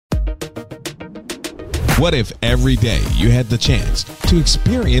What if every day you had the chance to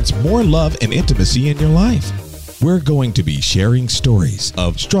experience more love and intimacy in your life? We're going to be sharing stories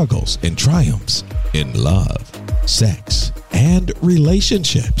of struggles and triumphs in love, sex, and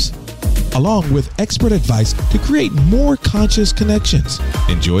relationships, along with expert advice to create more conscious connections.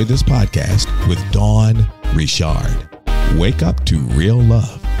 Enjoy this podcast with Dawn Richard. Wake up to real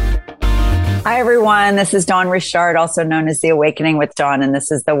love. Hi, everyone. This is Dawn Richard, also known as The Awakening with Dawn, and this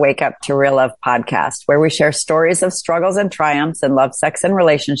is the Wake Up to Real Love podcast, where we share stories of struggles and triumphs in love, sex, and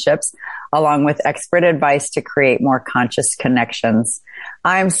relationships, along with expert advice to create more conscious connections.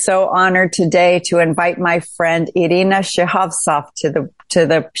 I'm so honored today to invite my friend Irina Shehovtsov to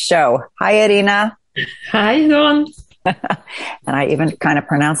the show. Hi, Irina. Hi, Dawn. And I even kind of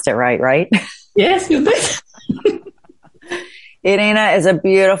pronounced it right? Yes, you did. Irina is a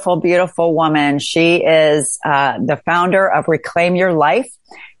beautiful, beautiful woman. She is the founder of Reclaim Your Life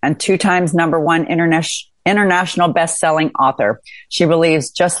and 2 times #1 international best-selling author. She believes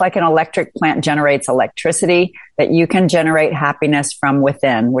just like an electric plant generates electricity, that you can generate happiness from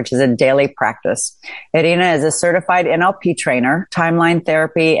within, which is a daily practice. Irina is a certified NLP trainer, timeline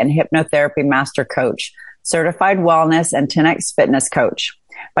therapy, and hypnotherapy master coach, certified wellness and 10X fitness coach.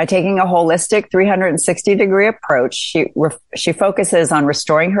 By taking a holistic 360-degree approach, she focuses on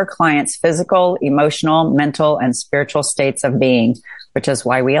restoring her clients' physical, emotional, mental, and spiritual states of being, which is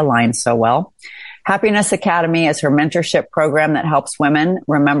why we align so well. Happiness Academy is her mentorship program that helps women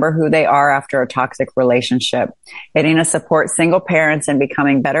remember who they are after a toxic relationship. Irina supports single parents in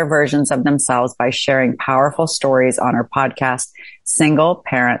becoming better versions of themselves by sharing powerful stories on her podcast, Single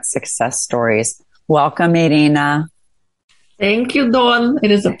Parent Success Stories. Welcome, Irina. Thank you, Dawn.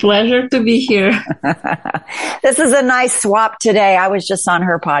 It is a pleasure to be here. This is a nice swap today. I was just on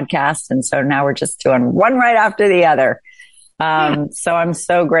her podcast, and so now we're just doing one right after the other. So I'm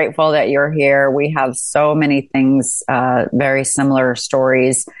so grateful that you're here. We have so many things, very similar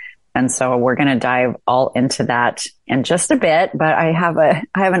stories. And so we're going to dive all into that in just a bit. But I have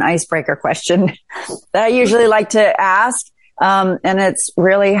an icebreaker question that I usually like to ask. And it's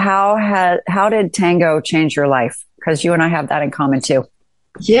really, how did tango change your life? Because you and I have that in common too.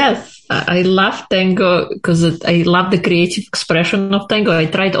 Yes, I love tango because I love the creative expression of tango. I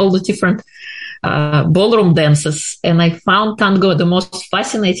tried all the different ballroom dances, and I found tango the most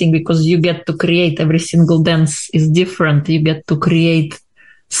fascinating because you get to create, every single dance is different. You get to create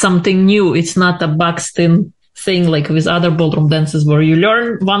something new. It's not a boxed in thing like with other ballroom dances where you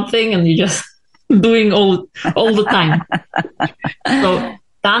learn one thing and you just doing all the time. So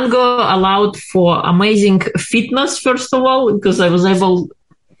tango allowed for amazing fitness, first of all, because I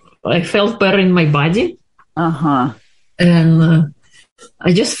felt better in my body. And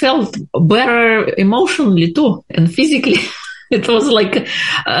I just felt better emotionally too, and physically. It was like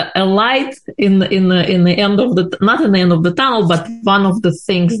a light in the end of not in the end of the tunnel, but one of the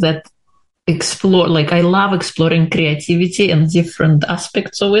things that explore. Like, I love exploring creativity and different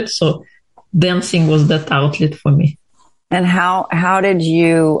aspects of it. So dancing was that outlet for me. And how did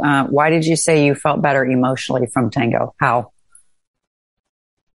you, why did you say you felt better emotionally from tango? How?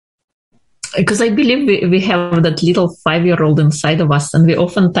 Because I believe we have that little 5-year-old inside of us, and we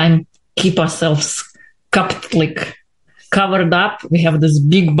oftentimes keep ourselves covered up. We have these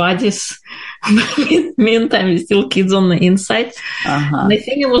big bodies. Meantime, we're still kids on the inside. And I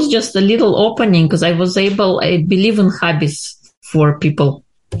think it was just a little opening because I believe in hobbies for people.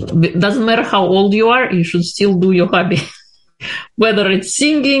 It doesn't matter how old you are, you should still do your hobby. Whether it's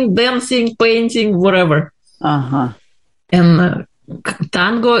singing, dancing, painting, whatever. And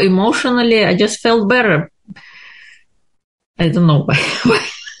tango, emotionally, I just felt better. I don't know why.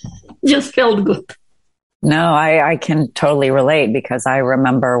 Just felt good. No, I can totally relate because I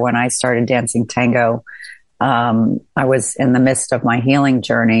remember when I started dancing tango, I was in the midst of my healing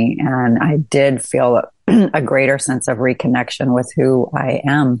journey, and I did feel a greater sense of reconnection with who I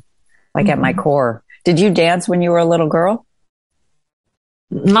am, like at my core. Did you dance when you were a little girl?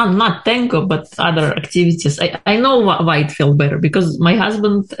 Not tango, but other activities. I know why it felt better, because my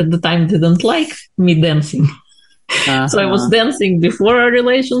husband at the time didn't like me dancing. So I was dancing before our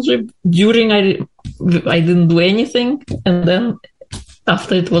relationship. During, I didn't do anything. And then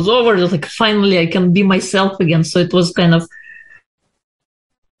after it was over, it was like, finally I can be myself again. So it was kind of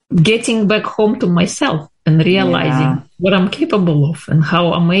getting back home to myself and realizing what I'm capable of and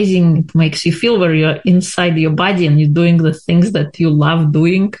how amazing it makes you feel where you're inside your body and you're doing the things that you love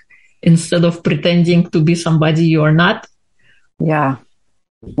doing instead of pretending to be somebody you are not. Yeah.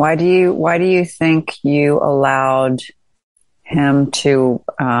 Why do you think you allowed him to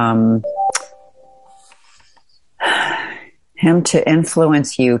him to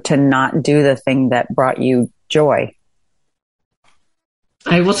influence you to not do the thing that brought you joy?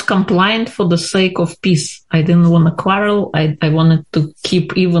 I was compliant for the sake of peace. I didn't want to quarrel. I wanted to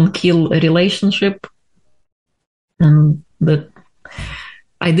keep even kill a relationship. And that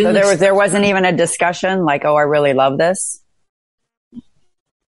I didn't. So there wasn't even a discussion like, oh, I really love this.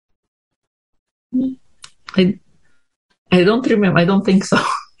 I don't remember. I don't think so.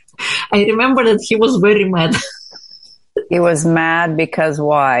 I remember that he was very mad. He was mad because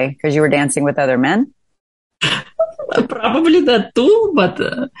why? Because you were dancing with other men? Probably that too, but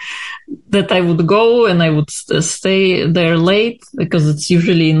that I would go and I would stay there late because it's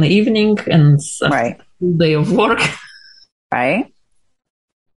usually in the evening and it's a full day of work. Right.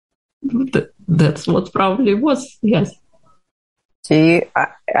 That's what probably was, yes. So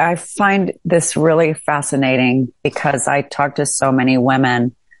I find this really fascinating because I talk to so many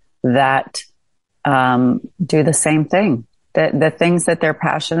women that do the same thing. The things that they're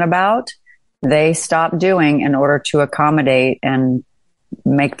passionate about, they stop doing in order to accommodate and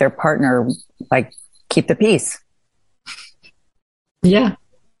make their partner like keep the peace. Yeah.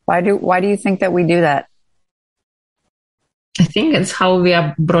 Why do you think that we do that? I think it's how we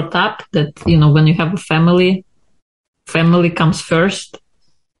are brought up that, when you have a family comes first.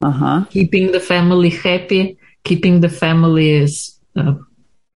 Uh-huh. Keeping the family happy, keeping the family is,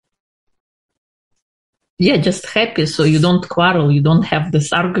 just happy. So you don't quarrel. You don't have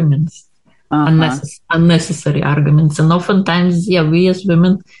these arguments. Unnecessary arguments. And oftentimes, we as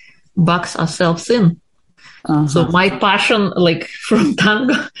women box ourselves in. Uh-huh. So my passion, like from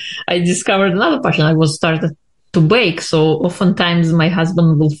tango, I discovered another passion. I was started to bake. So oftentimes my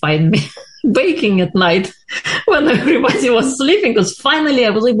husband will find me baking at night when everybody was sleeping because finally I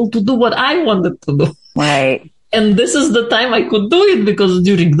was able to do what I wanted to do. Right. And this is the time I could do it because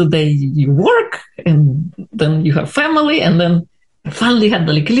during the day you work and then you have family and then I finally had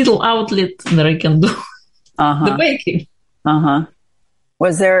like a little outlet that I can do the baking. Uh-huh.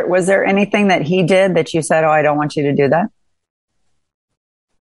 Was there anything that he did that you said, oh, I don't want you to do that?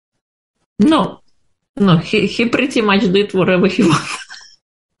 No, he pretty much did whatever he wanted.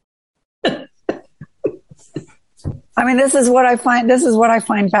 I mean, this is what I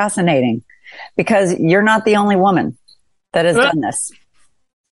find fascinating because you're not the only woman that has done this.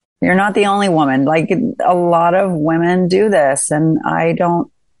 You're not the only woman. Like a lot of women do this. And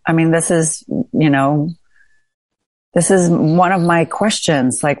this is one of my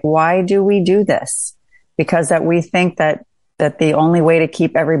questions. Like, why do we do this? Because that we think that the only way to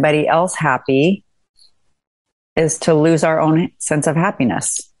keep everybody else happy is to lose our own sense of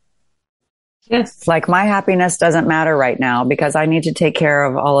happiness. Yes. Like my happiness doesn't matter right now because I need to take care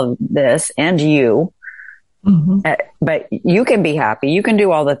of all of this and you. Mm-hmm. But you can be happy. You can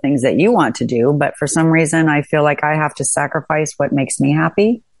do all the things that you want to do. But for some reason, I feel like I have to sacrifice what makes me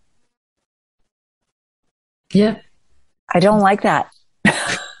happy. Yeah. I don't like that.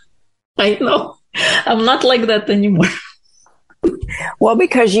 I know. I'm not like that anymore. Well,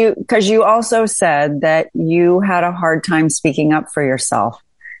 because you also said that you had a hard time speaking up for yourself.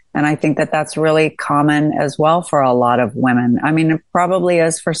 And I think that that's really common as well for a lot of women. I mean, it probably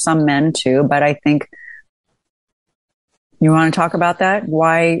is for some men too, but I think you want to talk about that?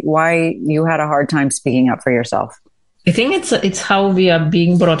 Why you had a hard time speaking up for yourself? I think it's how we are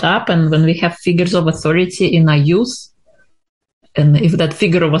being brought up, and when we have figures of authority in our youth, and if that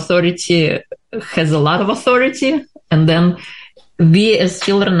figure of authority has a lot of authority, and then we as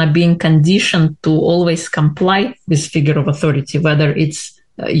children are being conditioned to always comply with figure of authority, whether it's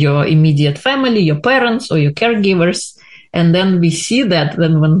your immediate family, your parents, or your caregivers. And then we see that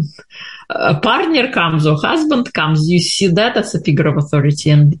then when a partner comes or husband comes, you see that as a figure of authority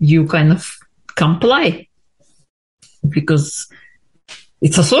and you kind of comply because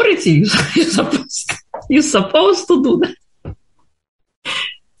it's authority. You're supposed to do that.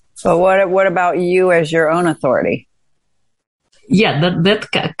 So what about you as your own authority? Yeah,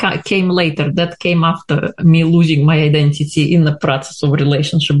 that came later. That came after me losing my identity in the process of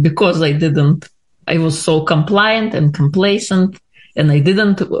relationship because I was so compliant and complacent and I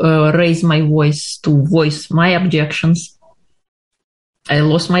didn't raise my voice to voice my objections. I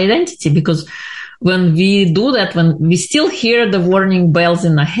lost my identity because when we do that, when we still hear the warning bells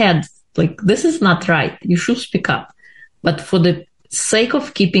in our head, like, this is not right, you should speak up. But for the sake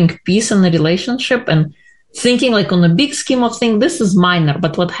of keeping peace in the relationship and thinking like on a big scheme of things, this is minor.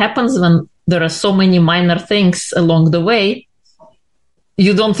 But what happens when there are so many minor things along the way,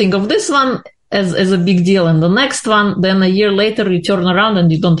 you don't think of this one as a big deal. And the next one, then a year later, you turn around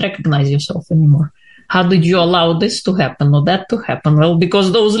and you don't recognize yourself anymore. How did you allow this to happen or that to happen? Well,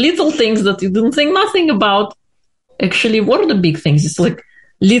 because those little things that you didn't think nothing about actually were the big things. It's like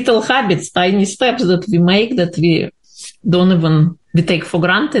little habits, tiny steps that we make that we take for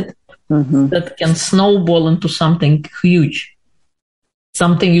granted, that can snowball into something huge,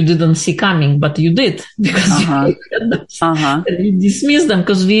 something you didn't see coming, but you did because you dismiss them,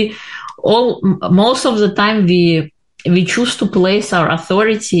 because most of the time we choose to place our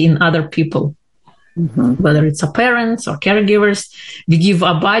authority in other people. Whether it's our parents or caregivers, we give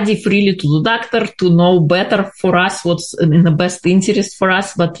our body freely to the doctor to know better for us what's in the best interest for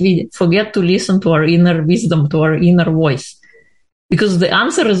us, but we forget to listen to our inner wisdom, to our inner voice, because the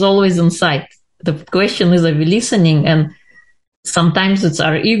answer is always inside. The question is, are we listening? And sometimes it's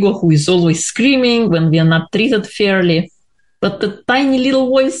our ego who is always screaming when we are not treated fairly, but the tiny little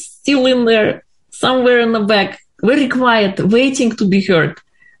voice still in there, somewhere in the back, very quiet, waiting to be heard.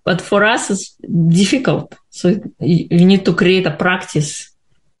 But for us, it's difficult. So you need to create a practice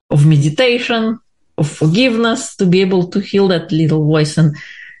of meditation, of forgiveness, to be able to heal that little voice and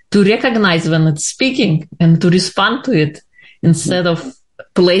to recognize when it's speaking and to respond to it instead of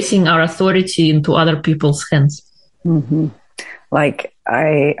placing our authority into other people's hands. Like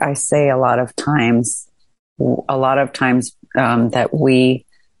I say a lot of times that we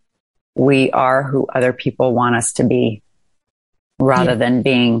are who other people want us to be, rather than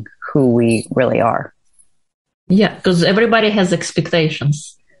being who we really are. Yeah, because everybody has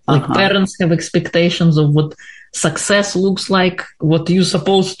expectations. Like parents have expectations of what success looks like, what you're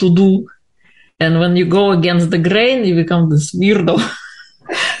supposed to do. And when you go against the grain, you become this weirdo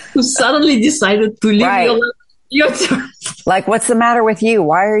who suddenly decided to live your turn. Like, what's the matter with you?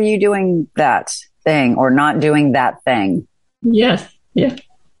 Why are you doing that thing or not doing that thing? Yes, yeah.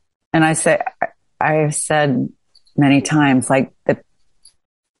 And I've said many times, like,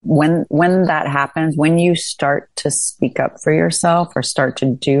 when that happens, when you start to speak up for yourself or start to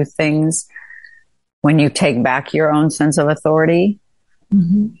do things, when you take back your own sense of authority,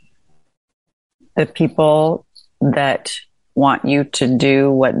 the people that want you to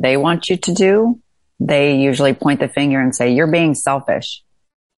do what they want you to do, they usually point the finger and say, you're being selfish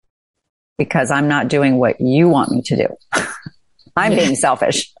because I'm not doing what you want me to do. I'm being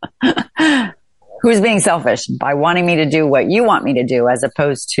selfish. Who's being selfish? By wanting me to do what you want me to do, as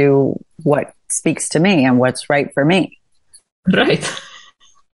opposed to what speaks to me and what's right for me. Right.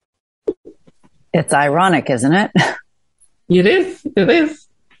 It's ironic, isn't it? It is. It is.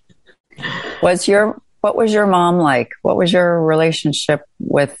 What was your mom like? What was your relationship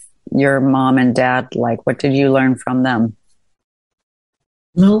with your mom and dad like? What did you learn from them?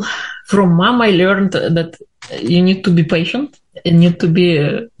 Well, from mom, I learned that you need to be patient and need to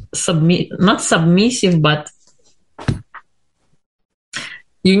be not submissive, but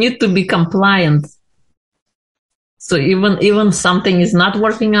you need to be compliant. So even something is not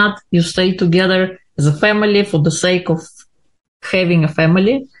working out, you stay together as a family for the sake of having a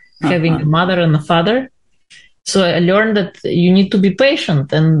family, having a mother and a father. So I learned that you need to be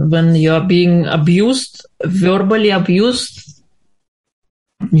patient, and when you are being abused, verbally abused,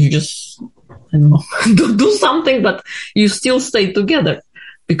 you just, I don't know, do something, but you still stay together.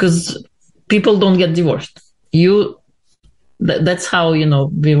 Because people don't get divorced. That's how,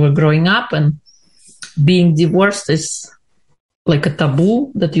 we were growing up, and being divorced is like a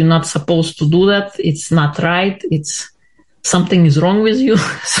taboo, that you're not supposed to do that. It's not right. Something is wrong with you.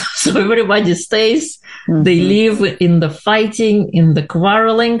 So everybody stays. They live in the fighting, in the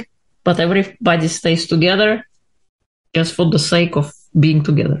quarreling, but everybody stays together just for the sake of being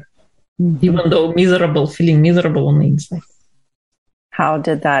together. Even though feeling miserable on the inside. How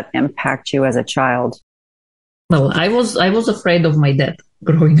did that impact you as a child? Well, I was afraid of my dad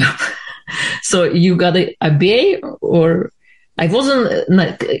growing up. So you gotta obey, or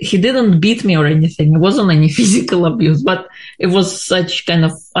he didn't beat me or anything. It wasn't any physical abuse, but it was such kind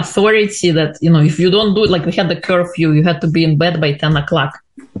of authority that, if you don't do it, like we had the curfew, you had to be in bed by 10 o'clock.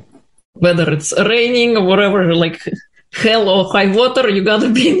 Whether it's raining or whatever, like hell or high water, you gotta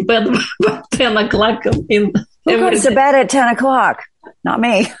be in bed by 10 o'clock. Who goes to bed at 10 o'clock? Not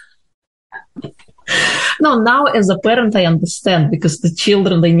me. No, now as a parent, I understand, because the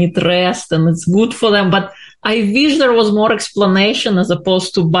children, they need rest and it's good for them. But I wish there was more explanation as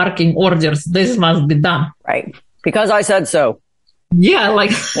opposed to barking orders. This must be done. Right. Because I said so. Yeah,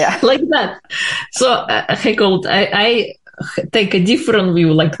 like that. So I take a different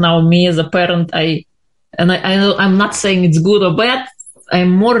view. Like now me as a parent, I'm not saying it's good or bad.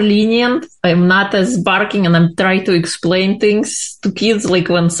 I'm more lenient. I'm not as barking, and I'm trying to explain things to kids, like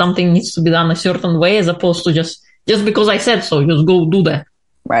when something needs to be done a certain way, as opposed to just because I said so, just go do that.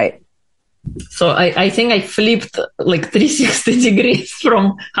 Right. So I think I flipped like 360 degrees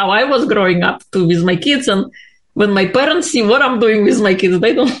from how I was growing up to with my kids, and when my parents see what I'm doing with my kids,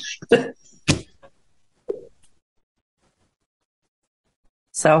 they don't like that.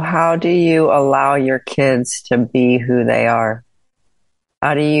 So how do you allow your kids to be who they are?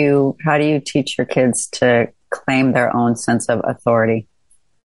 How do you teach your kids to claim their own sense of authority?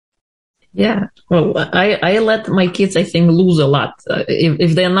 Yeah, well, I let my kids, I think, lose a lot.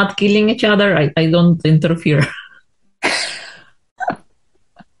 If they're not killing each other, I don't interfere.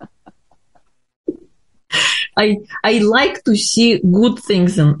 I like to see good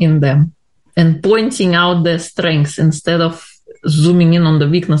things in them and pointing out their strengths instead of zooming in on the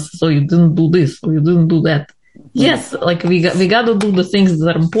weaknesses. So you didn't do this, or you didn't do that. Yes, like we got to do the things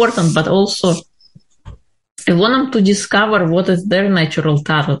that are important, but also I want them to discover what is their natural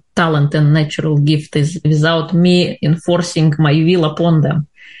talent and natural gift is without me enforcing my will upon them.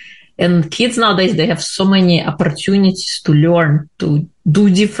 And kids nowadays, they have so many opportunities to learn, to do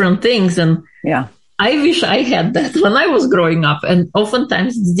different things. And yeah, I wish I had that when I was growing up. And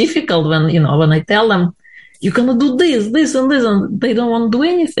oftentimes it's difficult when I tell them, you're going to do this, this, and this, and they don't want to do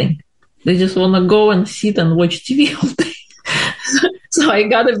anything. They just want to go and sit and watch TV all day. So I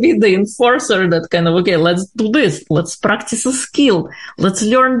got to be the enforcer that kind of, okay, let's do this. Let's practice a skill. Let's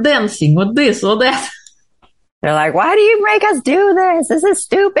learn dancing or this or that. They're like, why do you make us do this? This is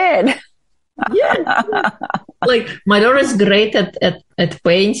stupid. Yeah. Like my daughter is great at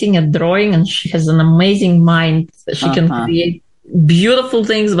painting, at drawing, and she has an amazing mind. She can create beautiful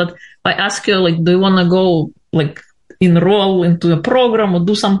things. But I ask her, like, do you want to go, like, enroll into a program or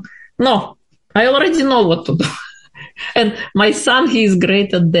do some? No, I already know what to do. And my son, he is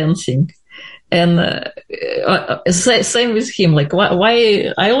great at dancing. And same with him. Like,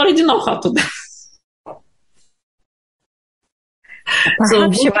 why? I already know how to dance.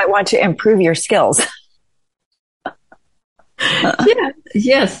 Perhaps you might want to improve your skills.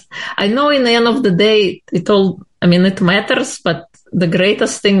 Yes. I know in the end of the day, it matters, but the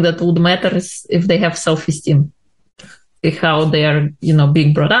greatest thing that would matter is if they have self-esteem, how they are,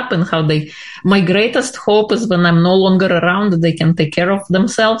 being brought up and my greatest hope is when I'm no longer around, they can take care of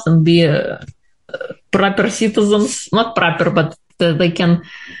themselves and be proper citizens, not proper, but they can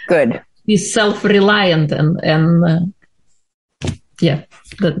be self-reliant and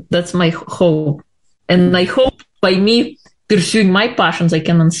that's my hope. And I hope by me pursuing my passions, I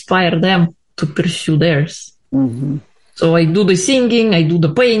can inspire them to pursue theirs. Mm-hmm. So I do the singing, I do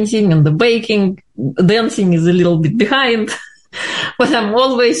the painting and the baking. Dancing is a little bit behind, but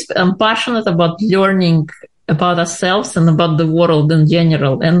I'm passionate about learning about ourselves and about the world in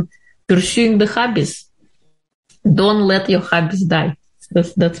general and pursuing the hobbies. Don't let your hobbies die.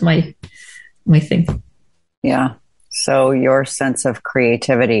 That's my thing. Yeah. So your sense of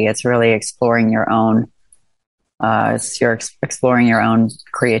creativity, it's really exploring your own, you're exploring your own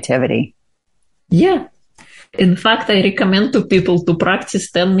creativity. Yeah. In fact, I recommend to people to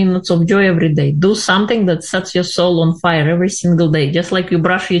practice 10 minutes of joy every day. Do something that sets your soul on fire every single day. Just like you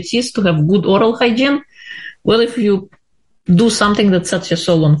brush your teeth to have good oral hygiene. Well, if you do something that sets your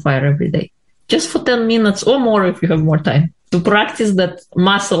soul on fire every day, just for 10 minutes or more if you have more time, to practice that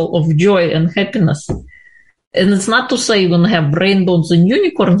muscle of joy and happiness. And it's not to say you're going to have rainbows and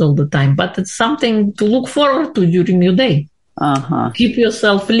unicorns all the time, but it's something to look forward to during your day. Keep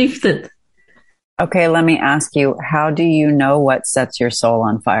yourself lifted. Okay, let me ask you, how do you know what sets your soul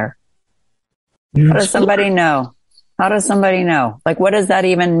on fire? How does somebody know? Like, what does that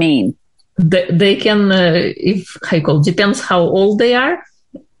even mean? They can, depends how old they are.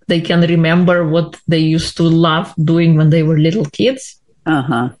 They can remember what they used to love doing when they were little kids.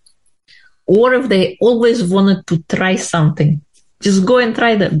 Or if they always wanted to try something, just go and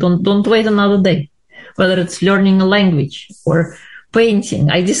try that. Don't wait another day. Whether it's learning a language or painting.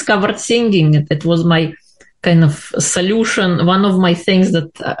 I discovered singing. It was my kind of solution. One of my things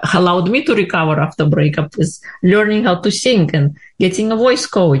that allowed me to recover after breakup is learning how to sing and getting a voice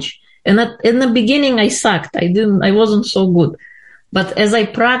coach. And in the beginning, I sucked. I wasn't so good. But as I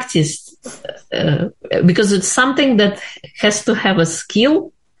practiced, because it's something that has to have a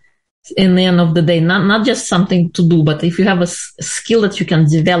skill in the end of the day, not just something to do, but if you have a skill that you can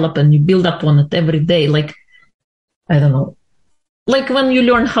develop and you build up on it every day, like, I don't know, like when you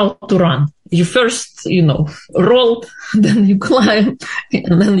learn how to run, you first, rolled, then you climb,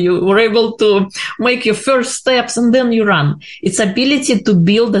 and then you were able to make your first steps, and then you run. It's ability to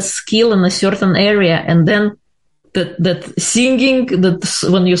build a skill in a certain area, and then that singing, that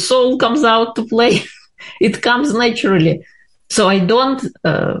when your soul comes out to play, it comes naturally. So I don't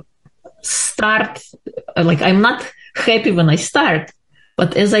start, I'm not happy when I start,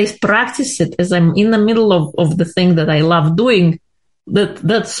 but as I practice it, as I'm in the middle of the thing that I love doing,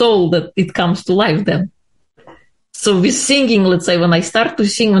 that soul, that it comes to life then. So with singing, let's say when I start to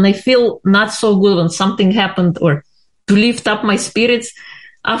sing, when I feel not so good, when something happened, or to lift up my spirits,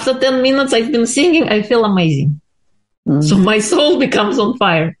 after 10 minutes I've been singing, I feel amazing. So my soul becomes on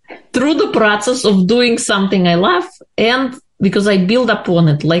fire through the process of doing something I love, and because I build upon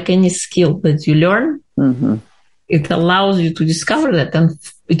it like any skill that you learn, it allows you to discover that. And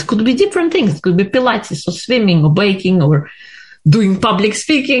it could be different things. It could be Pilates or swimming or baking or doing public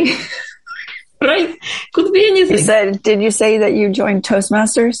speaking, right? Could be anything. Did you say that you joined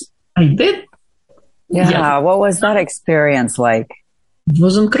Toastmasters? I did. Yeah. What was that experience like? It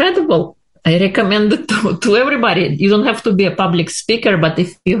was incredible. I recommend it to everybody. You don't have to be a public speaker, but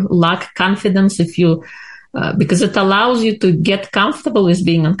if you lack confidence, because it allows you to get comfortable with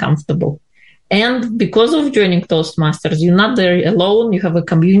being uncomfortable. And because of joining Toastmasters, you're not there alone. You have a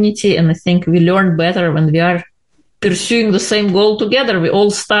community. And I think we learn better when we are pursuing the same goal together. We all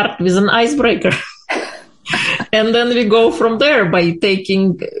start with an icebreaker. And then we go from there by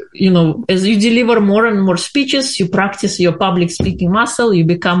taking, as you deliver more and more speeches, you practice your public speaking muscle, you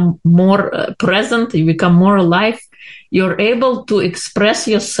become more present, you become more alive. You're able to express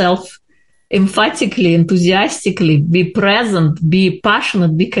yourself emphatically, enthusiastically, be present, be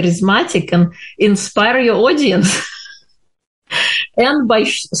passionate, be charismatic, and inspire your audience. And by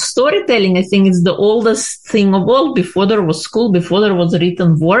storytelling, I think it's the oldest thing of all. Before there was school, before there was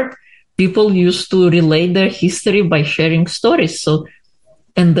written word, people used to relate their history by sharing stories.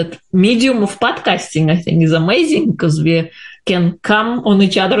 And that medium of podcasting, I think, is amazing because we can come on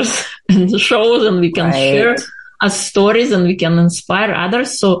each other's shows and we can share our stories and we can inspire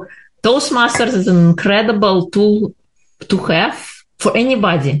others. So Toastmasters is an incredible tool to have for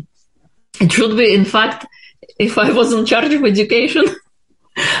anybody. It should be, in fact, if I was in charge of education,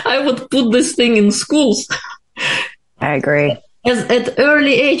 I would put this thing in schools. I agree. At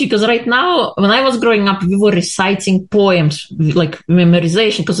early age, because right now, when I was growing up, we were reciting poems, like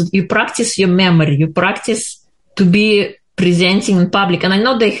memorization, because you practice your memory, you practice to be presenting in public. And I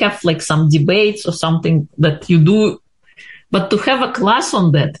know they have like some debates or something that you do, but to have a class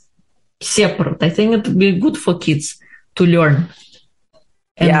on that separate, I think it would be good for kids to learn.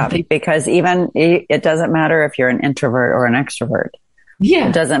 And because even it doesn't matter if you're an introvert or an extrovert. Yeah.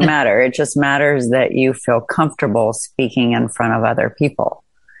 It doesn't matter. It just matters that you feel comfortable speaking in front of other people.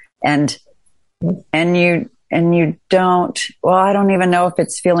 And you don't, I don't even know if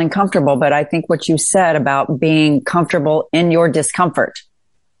it's feeling comfortable, but I think what you said about being comfortable in your discomfort.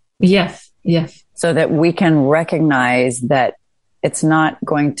 Yes. Yes. So that we can recognize that it's not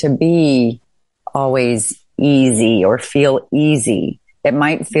going to be always easy or feel easy. It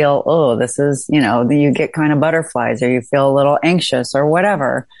might feel, this is, you get kind of butterflies or you feel a little anxious or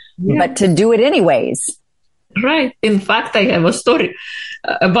whatever, but to do it anyways. Right. In fact, I have a story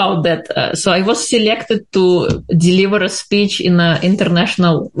about that. So I was selected to deliver a speech in an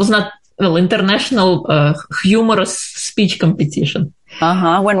international humorous speech competition.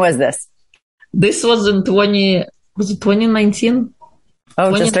 When was this? This was in 2019?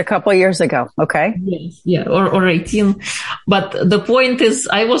 Oh, just a couple of years ago. Okay. Yes, yeah, or 18. But the point is,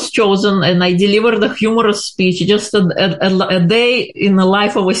 I was chosen and I delivered a humorous speech, just a day in the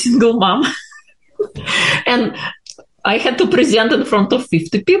life of a single mom. And I had to present in front of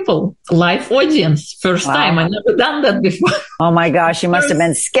 50 people, live audience, first time. I've never done that before. Oh my gosh, you must have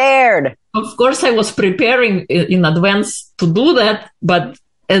been scared. Of course, I was preparing in advance to do that, but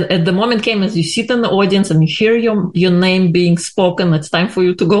at the moment came as you sit in the audience and you hear your name being spoken, it's time for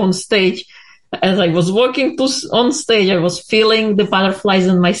you to go on stage. As I was walking on stage, I was feeling the butterflies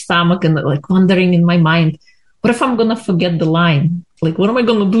in my stomach and like wondering in my mind, what if I'm going to forget the line? Like, what am I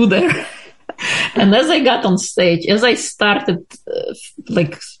going to do there? And as I got on stage, as I started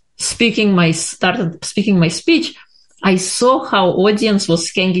speaking my speech, I saw how audience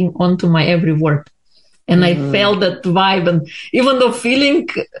was hanging on to my every word. And I felt that vibe. And even though feeling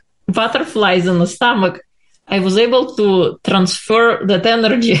butterflies in the stomach, I was able to transfer that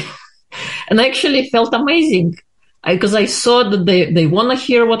energy. And I actually felt amazing because I saw that they want to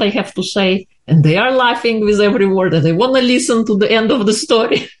hear what I have to say. And they are laughing with every word. And they want to listen to the end of the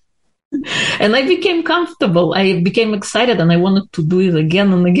story. And I became comfortable. I became excited. And I wanted to do it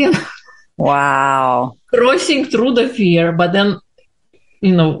again and again. Wow. Crossing through the fear, but then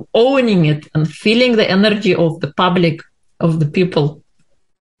owning it and feeling the energy of the public, of the people.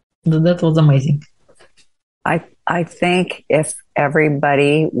 That was amazing. I think if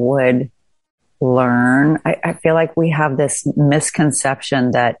everybody would learn, I feel like we have this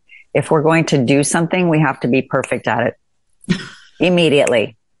misconception that if we're going to do something, we have to be perfect at it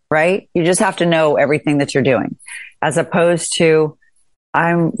immediately, right? You just have to know everything that you're doing, as opposed to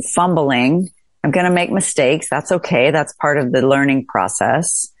I'm fumbling I'm going to make mistakes. That's okay. That's part of the learning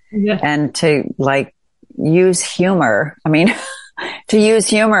process. Yeah. And to like use humor. I mean, to use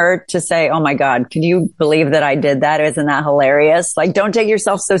humor to say, oh my God, can you believe that I did that? Isn't that hilarious? Like, don't take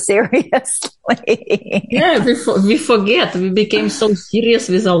yourself so seriously. Yeah, we forget. We became so serious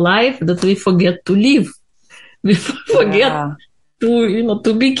with our life that we forget to live. We forget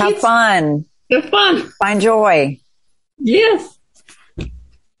to be kids. Have fun. Have fun. Find joy. Yes.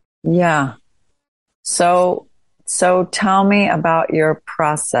 Yeah. So tell me about your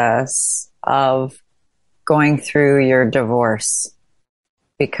process of going through your divorce,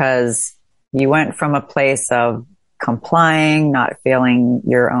 because you went from a place of complying, not feeling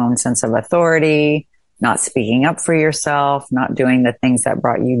your own sense of authority, not speaking up for yourself, not doing the things that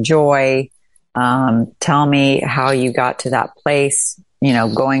brought you joy. Tell me how you got to that place,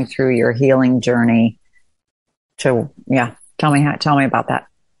 going through your healing journey tell me about that.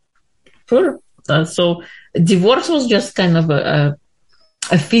 Sure. So divorce was just kind of a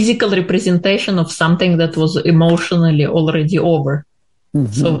physical representation of something that was emotionally already over.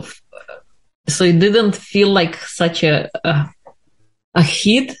 Mm-hmm. So it didn't feel like such a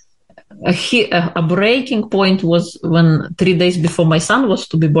hit. A breaking point was when 3 days before my son was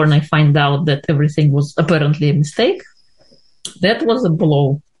to be born, I find out that everything was apparently a mistake. That was a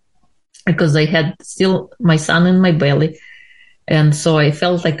blow because I had still my son in my belly. And so I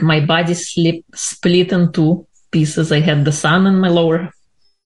felt like my body split in two pieces. I had the son in my lower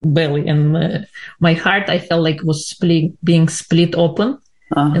belly, and my heart, I felt like was being split open,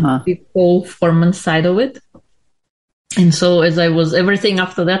 and the whole form inside of it. And so everything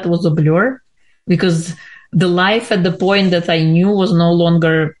after that was a blur, because the life at the point that I knew was no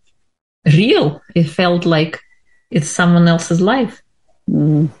longer real. It felt like it's someone else's life.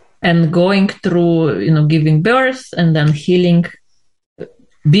 Mm. And going through, giving birth and then healing,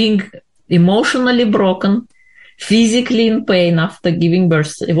 being emotionally broken, physically in pain after giving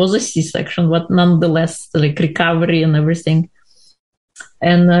birth. It was a C-section, but nonetheless, like recovery and everything.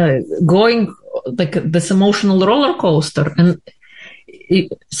 And going like this emotional roller coaster. And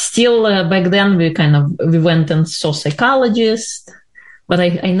still back then we went and saw psychologists, but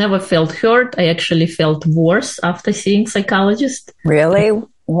I never felt hurt. I actually felt worse after seeing psychologist. Really?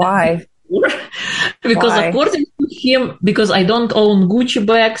 Why? Because according to him, because I don't own Gucci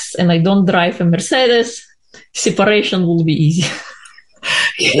bags and I don't drive a Mercedes, separation will be easy.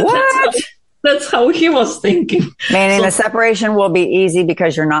 What? That's how he was thinking. Meaning the separation will be easy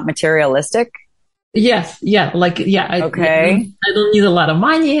because you're not materialistic? Yes. Yeah. Okay. I don't need a lot of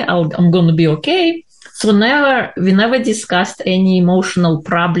money. I'm going to be okay. So we never discussed any emotional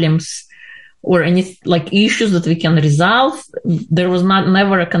problems or any like issues that we can resolve. There was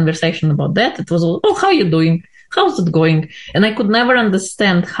never a conversation about that. It was, how are you doing? How's it going? And I could never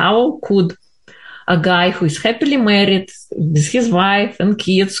understand how could a guy who is happily married with his wife and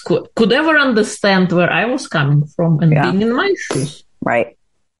kids could ever understand where I was coming from and being in my shoes. Right.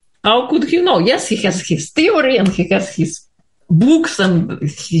 How could he know? Yes, he has his theory and he has his books and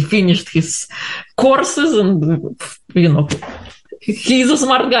he finished his courses and, he's a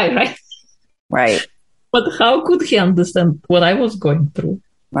smart guy, right? Right. But how could he understand what I was going through?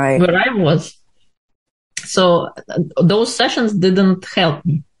 Right. Where I was? So those sessions didn't help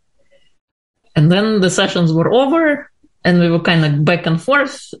me. And then the sessions were over and we were kind of back and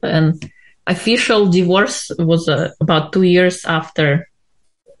forth, and official divorce was about 2 years after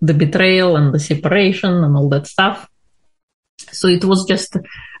the betrayal and the separation and all that stuff. So it was just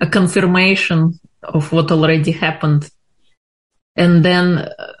a confirmation of what already happened. And then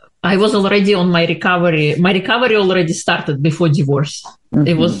I was already on my recovery. My recovery already started before divorce. Mm-hmm.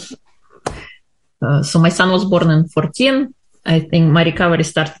 It was, so my son was born in 14. I think my recovery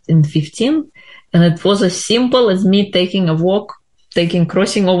started in 15. And it was as simple as me taking a walk,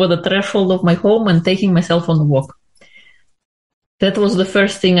 crossing over the threshold of my home and taking myself on a walk. That was the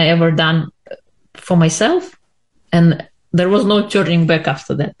first thing I ever done for myself. And there was no turning back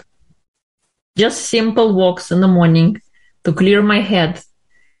after that. Just simple walks in the morning to clear my head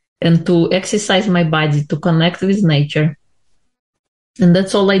and to exercise my body, to connect with nature. And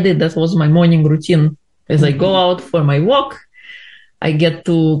that's all I did. That was my morning routine. As I go out for my walk, I get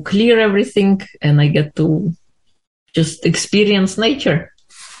to clear everything and I get to just experience nature.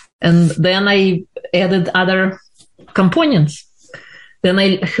 And then I added other components. Then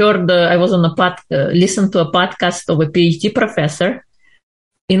I heard, I was on listened to a podcast of a PhD professor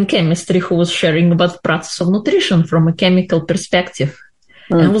in chemistry who was sharing about the process of nutrition from a chemical perspective.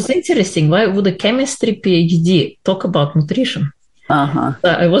 And it was interesting. Why would a chemistry PhD talk about nutrition?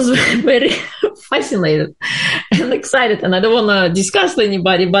 I was very fascinated and excited, and I don't want to discuss with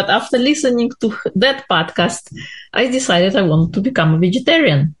anybody, but after listening to that podcast, I decided I wanted to become a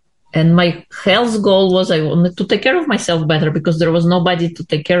vegetarian. And my health goal was I wanted to take care of myself better because there was nobody to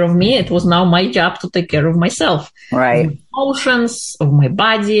take care of me. It was now my job to take care of myself. Right. Of my emotions, of my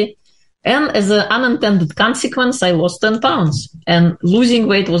body. And as an unintended consequence, I lost 10 pounds. And losing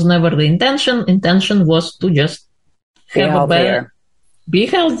weight was never the intention. Intention was to just be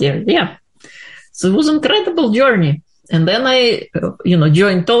healthier. Yeah. So it was an incredible journey. And then I,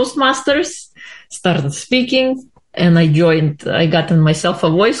 joined Toastmasters, started speaking. And I got myself a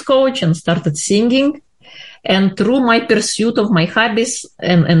voice coach and started singing. And through my pursuit of my hobbies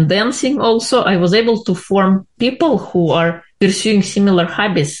and dancing also, I was able to form people who are pursuing similar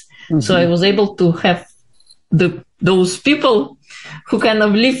hobbies. Mm-hmm. So I was able to have those people who kind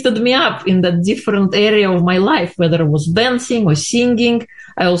of lifted me up in that different area of my life, whether it was dancing or singing.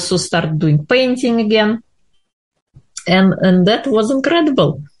 I also started doing painting again. And that was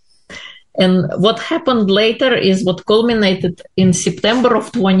incredible. And what happened later is what culminated in September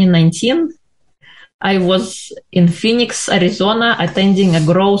of 2019. I was in Phoenix, Arizona, attending a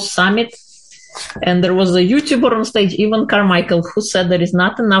Growth Summit. And there was a YouTuber on stage, Evan Carmichael, who said there is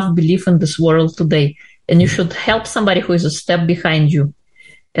not enough belief in this world today. And you should help somebody who is a step behind you.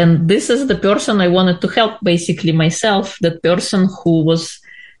 And this is the person I wanted to help, basically myself, that person who was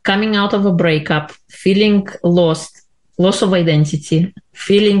coming out of a breakup, feeling loss of identity,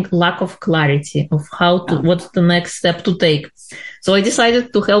 feeling lack of clarity of what's the next step to take. So I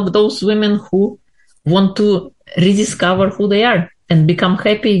decided to help those women who want to rediscover who they are and become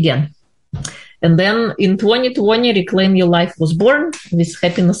happy again. And then in 2020, Reclaim Your Life was born with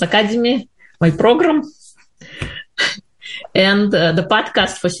Happiness Academy, my program. And the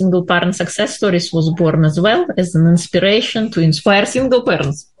podcast for single parent success stories was born as well as an inspiration to inspire single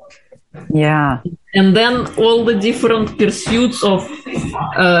parents. Yeah. And then all the different pursuits of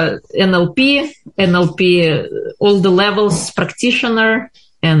NLP, all the levels, practitioner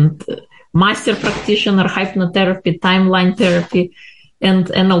and master practitioner, hypnotherapy, timeline therapy, and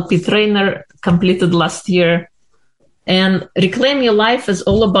NLP trainer completed last year. And Reclaim Your Life is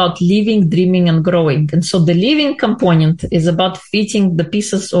all about living, dreaming, and growing. And so the living component is about fitting the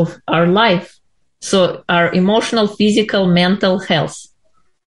pieces of our life. So our emotional, physical, mental health.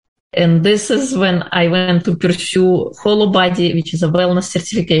 And this is when I went to pursue HoloBody, which is a wellness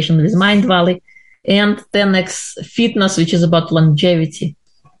certification with Mindvalley, and 10X Fitness, which is about longevity.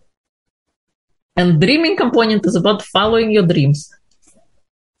 And dreaming component is about following your dreams.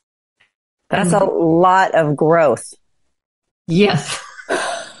 That's a lot of growth. Yes.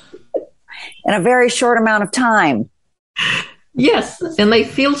 In a very short amount of time. Yes. And I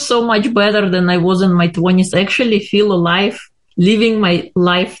feel so much better than I was in my 20s. I actually feel alive living my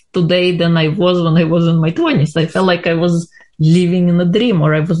life today than I was when I was in my 20s. I felt like I was living in a dream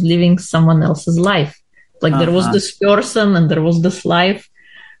or I was living someone else's life. Like there was this person and there was this life,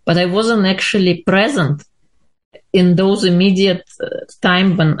 but I wasn't actually present in those immediate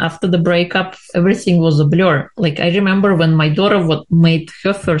time when after the breakup, everything was a blur. Like I remember when my daughter made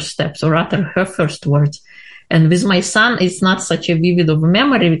her first steps or uttered her first words. And with my son, it's not such a vivid of a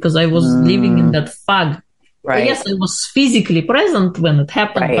memory because I was living in that fog. Right. Yes, I was physically present when it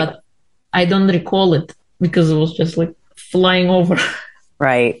happened, but I don't recall it because it was just like flying over.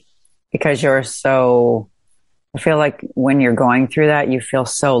 Right. Because I feel like when you're going through that, you feel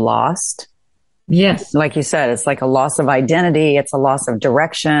so lost. Yes. Like you said, it's like a loss of identity. It's a loss of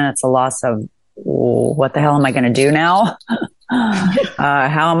direction. It's a loss of what the hell am I going to do now?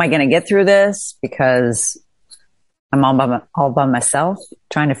 How am I going to get through this? Because I'm all by myself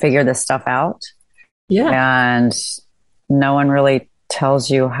trying to figure this stuff out. Yeah. And no one really tells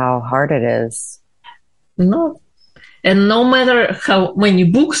you how hard it is. No. And no matter how many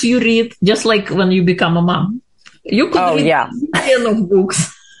books you read, just like when you become a mom, you could read 10 of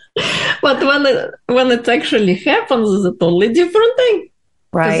books. But when it actually happens, it's a totally different thing.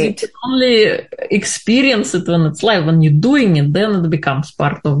 Right. You can only experience it when it's live. When you're doing it, then it becomes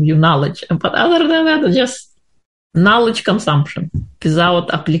part of your knowledge. But other than that, it's just knowledge consumption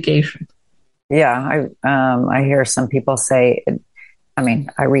without application. Yeah, I hear some people say,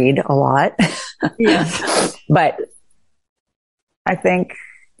 I read a lot. Yes. But I think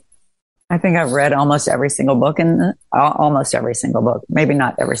I've read almost every single book maybe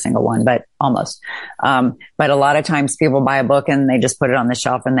not every single one, but almost. But a lot of times people buy a book and they just put it on the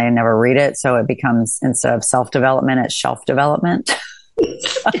shelf and they never read it. So it becomes, instead of self-development, it's shelf development.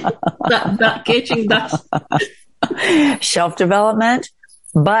 Catching dust. Shelf development.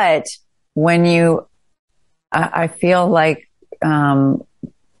 But when I feel like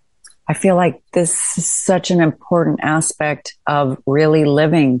I feel like this is such an important aspect of really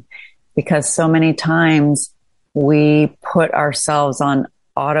living, because so many times we put ourselves on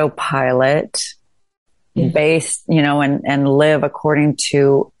autopilot based, and live according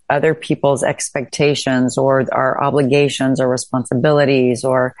to other people's expectations or our obligations or responsibilities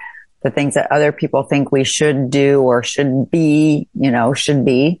or the things that other people think we should do or should be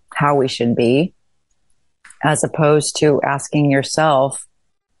how we should be, as opposed to asking yourself,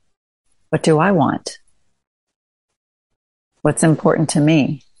 what do I want? What's important to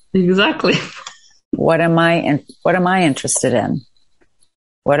me? Exactly. What am I interested in?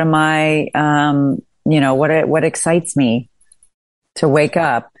 What am I, what excites me to wake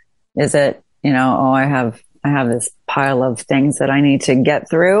up? Is it, I have this pile of things that I need to get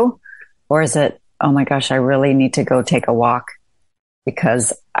through? Or is it, oh my gosh, I really need to go take a walk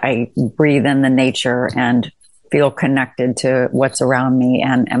because I breathe in the nature and feel connected to what's around me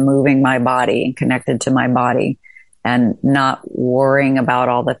and moving my body and connected to my body and not worrying about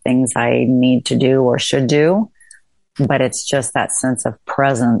all the things I need to do or should do. But it's just that sense of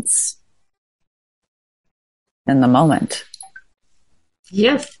presence in the moment.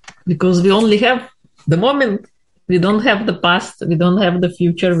 Yes, because we only have the moment. We don't have the past. We don't have the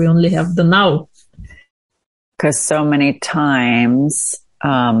future. We only have the now. Because so many times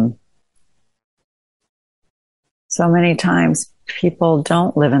people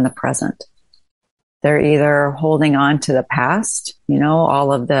don't live in the present. They're either holding on to the past,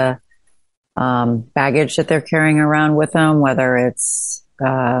 all of the baggage that they're carrying around with them, whether it's,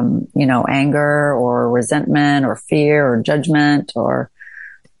 anger or resentment or fear or judgment or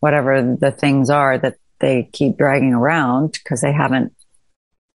whatever the things are that they keep dragging around because they haven't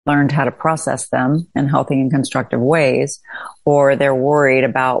learned how to process them in healthy and constructive ways, or they're worried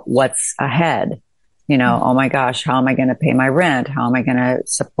about what's ahead. Oh my gosh, how am I going to pay my rent? How am I going to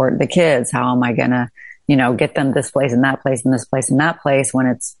support the kids? How am I going to, get them this place and that place and this place and that place when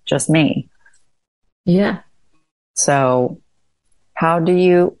it's just me? Yeah. So how do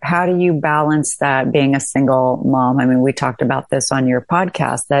you balance that being a single mom? I mean, we talked about this on your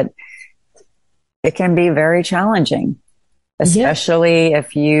podcast that it can be very challenging, especially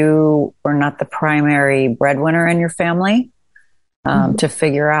if you are not the primary breadwinner in your family, to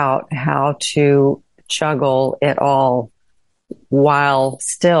figure out how to juggle it all while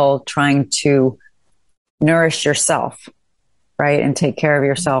still trying to nourish yourself, right? And take care of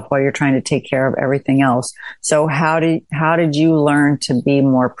yourself while you're trying to take care of everything else. So how did you learn to be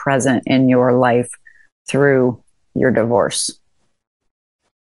more present in your life through your divorce?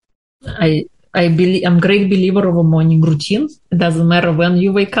 I'm a great believer of a morning routine. It doesn't matter when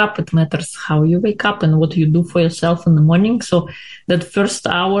you wake up. It matters how you wake up and what you do for yourself in the morning. So that first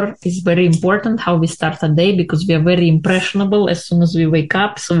hour is very important, how we start a day, because we are very impressionable as soon as we wake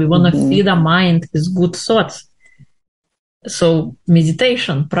up. So we want to feed our mind with good thoughts. So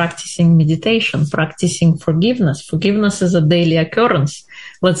practicing forgiveness. Forgiveness is a daily occurrence.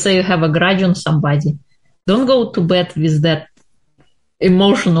 Let's say you have a grudge on somebody. Don't go to bed with that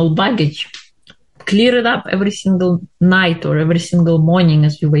emotional baggage. Clear it up every single night or every single morning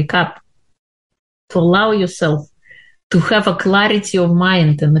as you wake up, to allow yourself to have a clarity of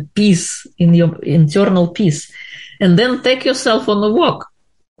mind and a peace in your internal peace. And then take yourself on a walk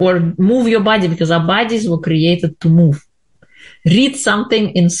or move your body, because our bodies were created to move. Read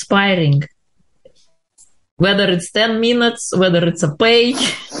something inspiring, whether it's 10 minutes, whether it's a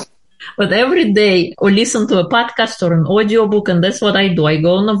page, but every day, or listen to a podcast or an audiobook. And that's what I do. I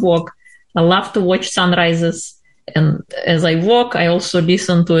go on a walk. I love to watch sunrises. And as I walk, I also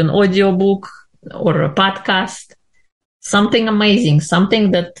listen to an audiobook or a podcast, something amazing,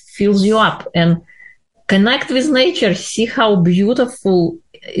 something that fills you up, and connect with nature. See how beautiful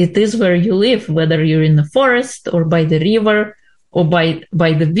it is where you live, whether you're in the forest or by the river or by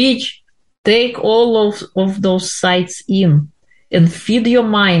the beach. Take all of those sights in and feed your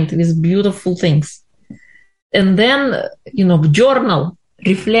mind with beautiful things. And then, journal.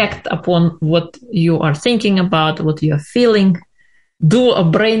 Reflect upon what you are thinking about, what you are feeling. Do a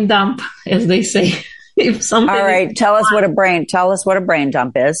brain dump, as they say. All right, tell us what a brain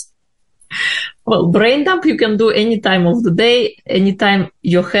dump is. Well, brain dump you can do any time of the day, anytime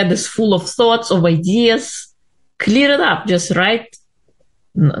your head is full of thoughts, of ideas. Clear it up. Just write.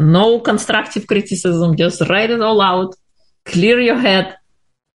 No constructive criticism. Just write it all out. Clear your head.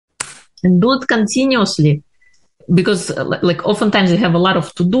 And do it continuously. Because oftentimes you have a lot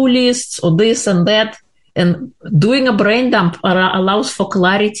of to-do lists or this and that, and doing a brain dump allows for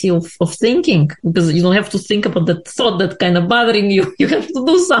clarity of thinking, because you don't have to think about that thought that kind of bothering you. You have to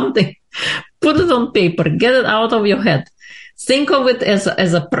do something. Put it on paper, get it out of your head. think of it as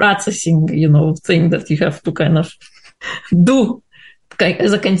a processing, thing that you have to kind of do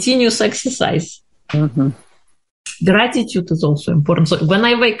as a continuous exercise. Mm-hmm. Gratitude is also important. So when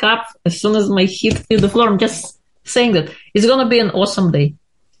I wake up, as soon as my feet hit the floor, I'm just saying that it's going to be an awesome day.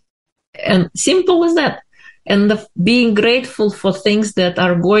 And simple as that. And being grateful for things that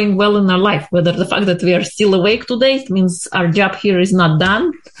are going well in our life, whether the fact that we are still awake today, it means our job here is not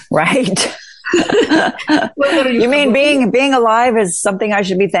done. Right. You mean being alive is something I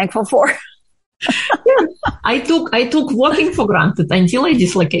should be thankful for? Yeah. I took walking for granted until I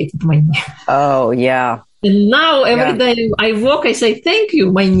dislocated my knee. Oh, yeah. And now every day I walk, I say, thank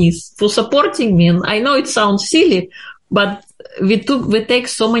you, my niece, for supporting me. And I know it sounds silly, but we take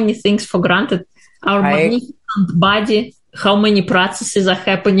so many things for granted. Our magnificent body, how many processes are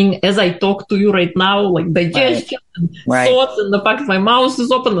happening as I talk to you right now, like digestion and thoughts, and the fact that my mouth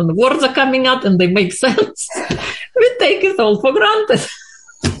is open and the words are coming out and they make sense. We take it all for granted.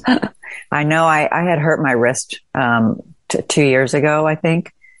 I know I had hurt my wrist 2 years ago, I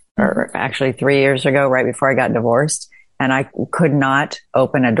think, or actually 3 years ago, right before I got divorced, and I could not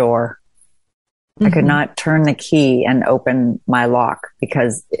open a door. I could not turn the key and open my lock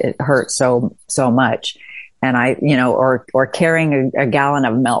because it hurt so much. And or carrying a gallon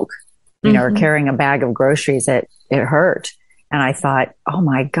of milk, or carrying a bag of groceries, it hurt. And I thought, oh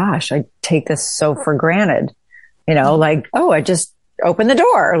my gosh, I take this so for granted, like, oh, I just opened the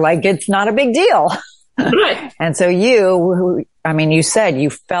door. Like it's not a big deal. Right. And so you said you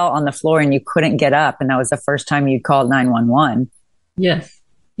fell on the floor and you couldn't get up. And that was the first time you called 911. Yes.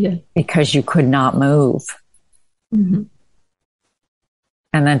 Yeah. Because you could not move. Mm-hmm.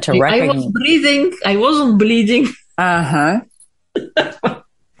 And then to recognize. I was breathing. I wasn't bleeding. Uh-huh.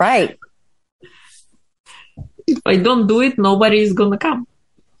 Right. If I don't do it, nobody is going to come.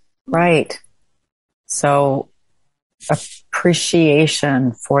 Right. So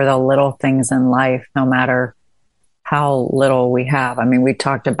appreciation for the little things in life, no matter how little we have. I mean, we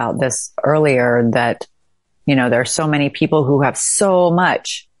talked about this earlier that, there are so many people who have so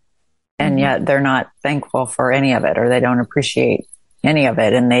much and yet they're not thankful for any of it, or they don't appreciate any of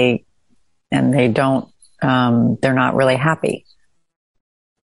it. And they don't, they're not really happy.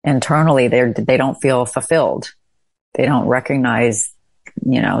 Internally, they don't feel fulfilled. They don't recognize,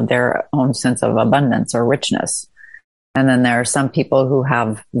 their own sense of abundance or richness. And then there are some people who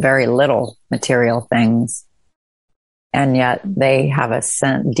have very little material things, and yet they have a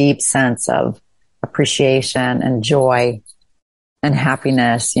deep sense of appreciation and joy and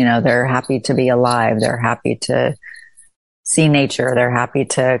happiness. They're happy to be alive. They're happy to see nature. They're happy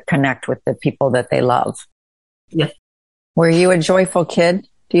to connect with the people that they love. Yeah. Were you a joyful kid,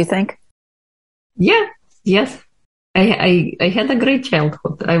 do you think? Yeah. Yes. I had a great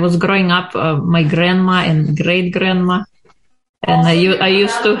childhood. I was growing up, my grandma and great grandma, and I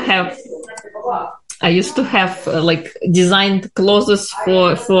used to have like designed clothes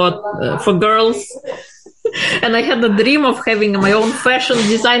for girls, and I had a dream of having my own fashion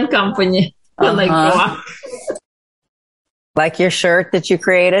design company when I grow up. Like your shirt that you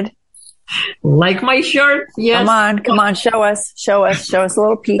created? Like my shirt, yes. Come on, show us a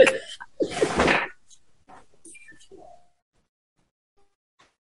little peek.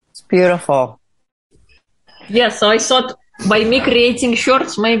 It's beautiful. Yeah, so I thought by me creating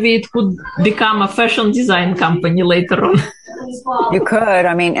shirts, maybe it could become a fashion design company later on. You could.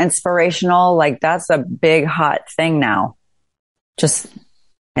 I mean, inspirational, like that's a big hot thing now. Just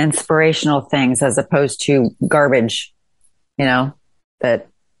inspirational things as opposed to garbage, that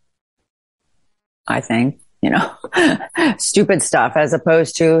I think, stupid stuff as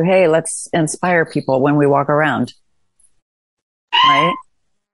opposed to, hey, let's inspire people when we walk around. Right?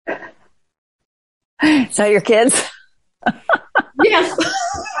 Is that your kids? Yes.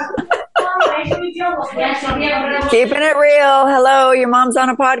 Keeping it real. Hello, your mom's on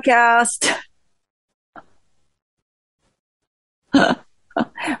a podcast.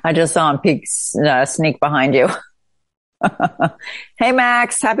 I just saw him sneak behind you. Hey,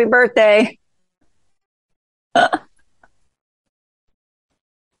 Max, happy birthday.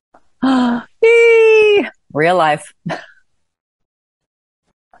 Real life.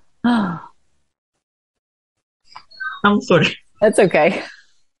 I'm sorry. That's okay.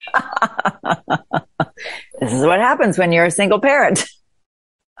 This is what happens when you're a single parent.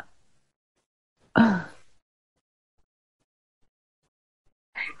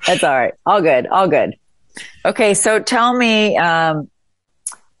 That's all right. All good. Okay. So tell me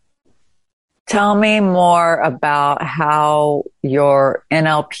more about how your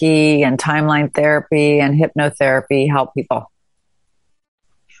NLP and timeline therapy and hypnotherapy help people.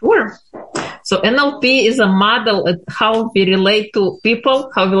 Sure. So NLP is a model at how we relate to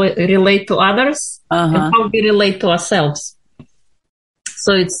people, how we relate to others, and how we relate to ourselves.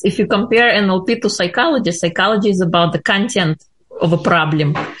 So it's, if you compare NLP to psychology, psychology is about the content of a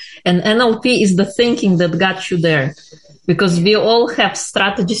problem. And NLP is the thinking that got you there. Because we all have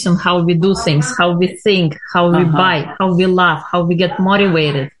strategies on how we do things, how we think, how we buy, how we laugh, how we get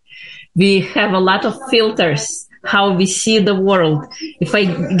motivated. We have a lot of filters, how we see the world. If I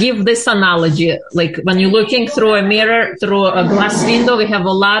give this analogy, like when you're looking through a mirror, through a glass window, we have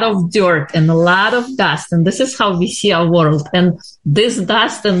a lot of dirt and a lot of dust. And this is how we see our world. And this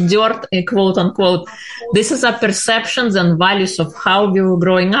dust and dirt, quote unquote, this is our perceptions and values of how we were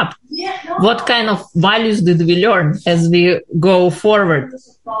growing up. What kind of values did we learn as we go forward?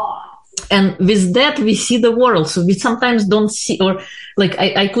 And with that, we see the world. So we sometimes don't see, or like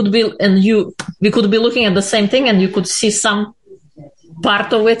I could be, and you, we could be looking at the same thing and you could see some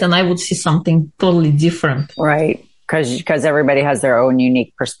part of it and I would see something totally different. Right. Because everybody has their own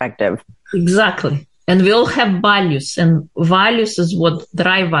unique perspective. Exactly. And we all have values, and values is what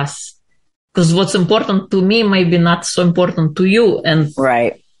drive us. Because what's important to me may be not so important to you. And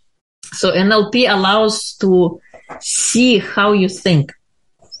right. So NLP allows to see how you think,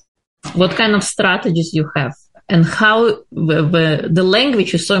 what kind of strategies you have, and how the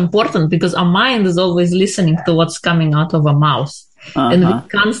language is so important, because our mind is always listening to what's coming out of our mouth. And we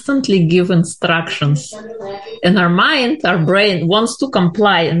constantly give instructions. And our mind, our brain wants to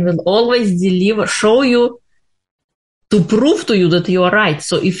comply and will always deliver, show you, to prove to you that you are right.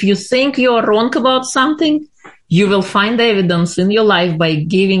 So if you think you are wrong about something, you will find evidence in your life by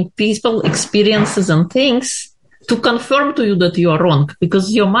giving people experiences and things to confirm to you that you are wrong,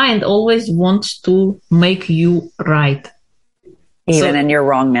 because your mind always wants to make you right. Even in your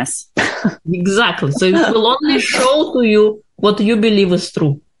wrongness. Exactly. So it will only show to you what you believe is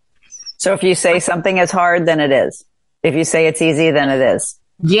true. So if you say something is hard, then it is. If you say it's easy, then it is.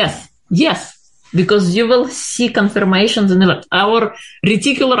 Yes. Yes. Because you will see confirmations in our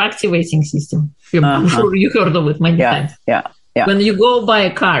reticular activating system. I'm sure you heard of it many times. Yeah. When you go buy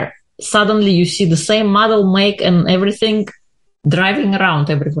a car, suddenly you see the same model, make, and everything driving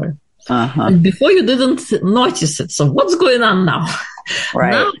around everywhere. And before you didn't notice it. So what's going on now?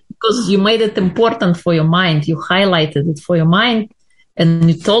 Right. Now, because you made it important for your mind, you highlighted it for your mind, and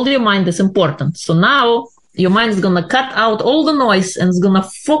you told your mind it's important. So now your mind is going to cut out all the noise and it's going to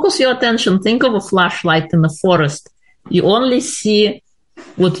focus your attention. Think of a flashlight in the forest. You only see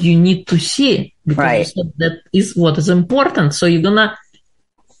what you need to see, because that is what is important. So you're going to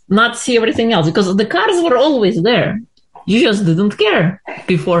not see everything else, because the cars were always there. You just didn't care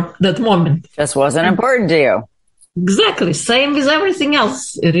before that moment. Just wasn't important to you. Exactly. Same with everything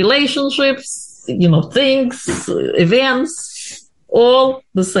else. Relationships, things, events, all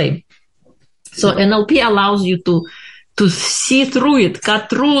the same. So NLP allows you to see through it, cut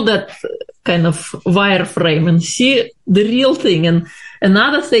through that kind of wireframe and see the real thing. And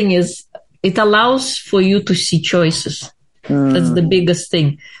another thing is it allows for you to see choices. That's the biggest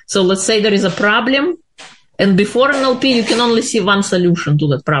thing. So let's say there is a problem, and before NLP, you can only see one solution to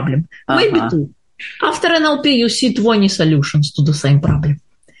that problem, maybe two. After NLP, you see 20 solutions to the same problem.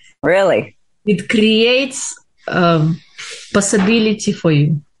 Really? It creates possibility for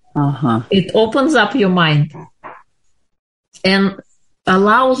you. It opens up your mind and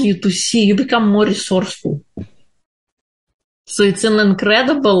allows you to see, you become more resourceful. So it's an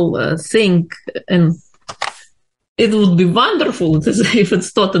incredible thing, and it would be wonderful if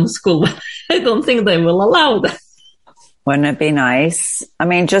it's taught in school. I don't think they will allow that. Wouldn't it be nice? I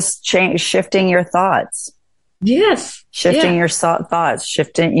mean, just shifting your thoughts. Yes. Shifting your thoughts,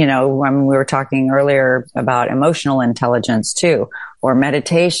 shifting, when we were talking earlier about emotional intelligence too, or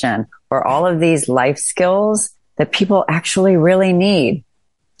meditation, or all of these life skills that people actually really need.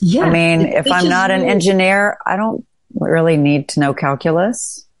 Yeah. I mean, if I'm not an engineer, I don't really need to know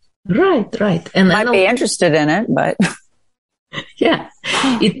calculus. Right. And might be interested in it, but yeah,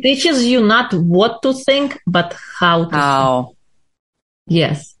 it teaches you not what to think, but how to think.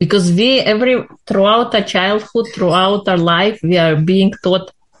 Yes, because throughout our childhood, throughout our life, we are being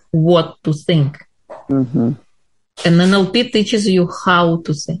taught what to think. And NLP teaches you how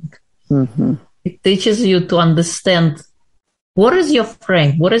to think. It teaches you to understand what is your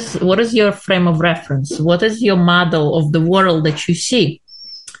frame, what is your frame of reference, what is your model of the world that you see,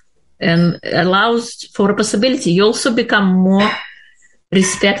 and allows for a possibility. You also become more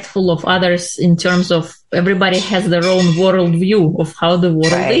respectful of others in terms of everybody has their own worldview of how the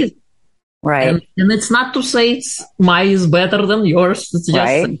world is. Right. And it's not to say mine is better than yours. It's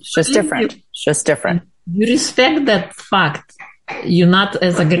just, it's just different. It's just different. You respect that fact. You're not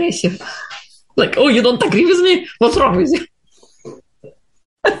as aggressive. Like, oh, you don't agree with me? What's wrong with you?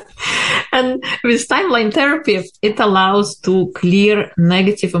 And with timeline therapy, it allows to clear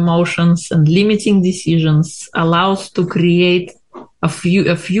negative emotions and limiting decisions, allows to create a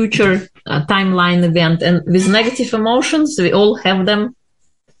future timeline event. And with negative emotions, we all have them,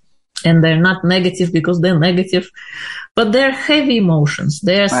 and they're not negative because they're negative, but they're heavy emotions.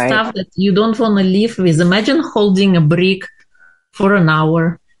 They're stuff that you don't want to live with. Imagine holding a brick for an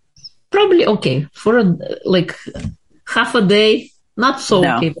hour. Probably okay. For like half a day, not so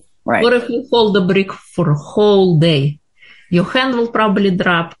okay. Right. What if you hold the brick for a whole day? Your hand will probably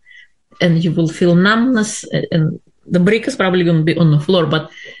drop and you will feel numbness, and the brick is probably going to be on the floor.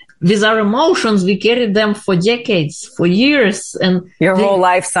 But with our emotions, we carry them for decades, for years. And your whole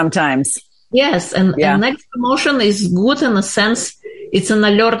life sometimes. Yes. And negative emotion is good in a sense. It's an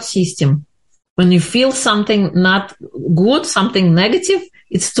alert system. When you feel something not good, something negative,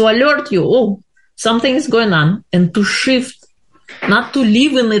 it's to alert you, oh, something is going on, and to shift. Not to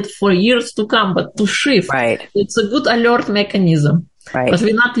live in it for years to come, but to shift. Right. It's a good alert mechanism. Right. But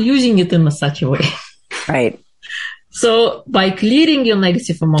we're not using it in such a way. Right. So by clearing your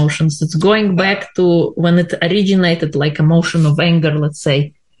negative emotions, it's going back to when it originated, like emotion of anger, let's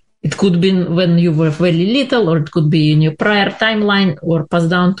say. It could be when you were very little, or it could be in your prior timeline, or passed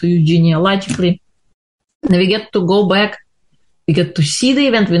down to you genealogically. And we get to go back. We get to see the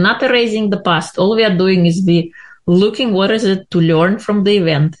event. We're not erasing the past. All we are doing is looking what is it to learn from the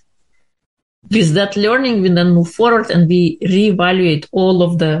event. With that learning, we then move forward and we reevaluate all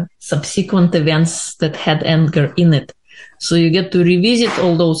of the subsequent events that had anger in it. So you get to revisit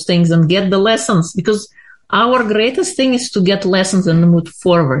all those things and get the lessons, because our greatest thing is to get lessons and move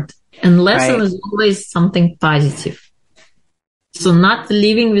forward. And lesson is always something positive. So not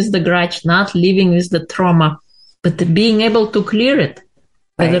living with the grudge, not living with the trauma, but being able to clear it,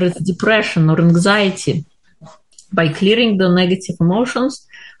 whether it's depression or anxiety. By clearing the negative emotions,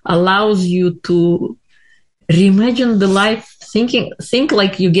 allows you to reimagine the life, think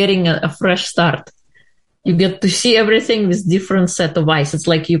like you're getting a fresh start. You get to see everything with different set of eyes. It's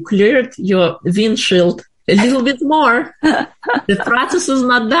like you cleared your windshield a little bit more. The process is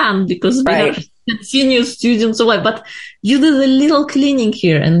not done because we are continuous students of life, but you did a little cleaning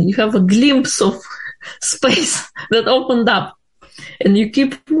here and you have a glimpse of space that opened up, and you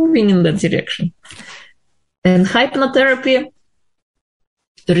keep moving in that direction. And hypnotherapy,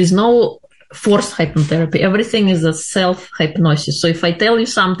 there is no forced hypnotherapy. Everything is a self-hypnosis. So if I tell you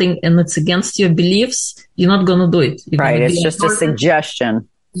something and it's against your beliefs, you're not going to do it. It's just a suggestion.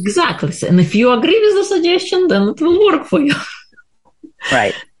 Exactly. And if you agree with the suggestion, then it will work for you.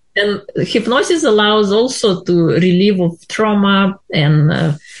 Right. And hypnosis allows also to relieve of trauma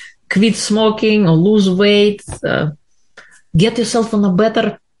and quit smoking or lose weight, get yourself in a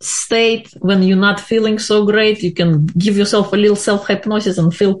better state when you're not feeling so great. You can give yourself a little self-hypnosis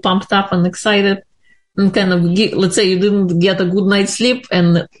and feel pumped up and excited, and kind of let's say you didn't get a good night's sleep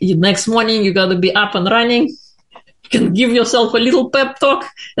and next morning you got to be up and running. You can give yourself a little pep talk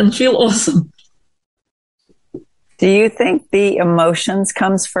and feel awesome. Do you think the emotions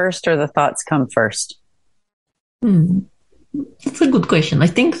comes first or the thoughts come first? That's a good question. I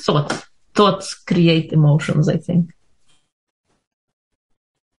think thoughts create emotions, I think.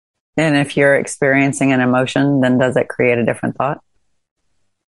 And if you're experiencing an emotion, then does it create a different thought?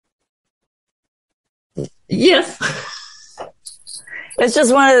 Yes. It's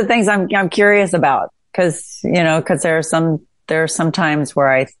just one of the things I'm curious about, because there are some times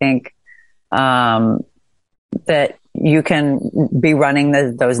where I think that you can be running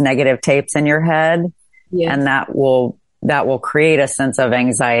those negative tapes in your head, and that will create a sense of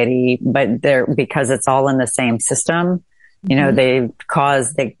anxiety, but because it's all in the same system. They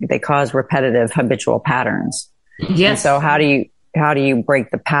cause repetitive habitual patterns. Yes. And so how do you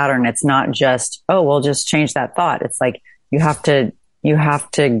break the pattern? It's not just, oh, we'll just change that thought. It's like you have to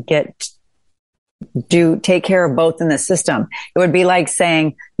take care of both in the system. It would be like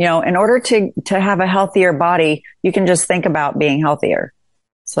saying, in order to have a healthier body, you can just think about being healthier.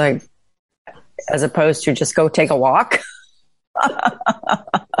 It's like, as opposed to just go take a walk.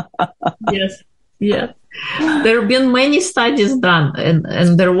 Yes. Yeah. There have been many studies done,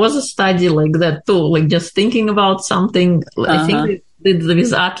 and there was a study like that too, like just thinking about something. I think they did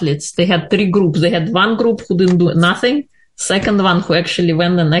with athletes. They had 3 groups. They had one group who didn't do nothing, second one who actually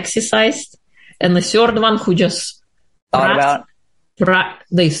went and exercised, and the third one who just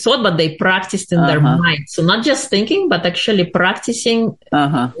they thought, but they practiced in their mind. So not just thinking, but actually practicing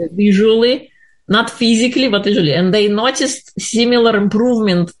visually, not physically, but visually. And they noticed similar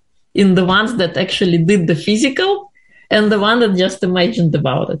improvement in the ones that actually did the physical and the one that just imagined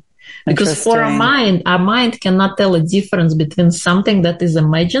about it. Because for our mind cannot tell a difference between something that is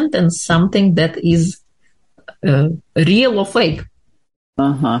imagined and something that is real or fake.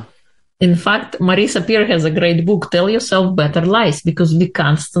 Uh-huh. In fact, Marisa Peer has a great book, Tell Yourself Better Lies, because we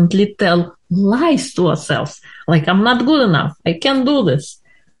constantly tell lies to ourselves. Like, I'm not good enough. I can't do this.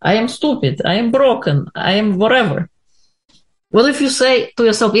 I am stupid. I am broken. I am whatever. What if you say to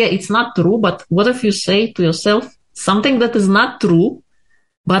yourself, yeah, it's not true, but what if you say to yourself something that is not true,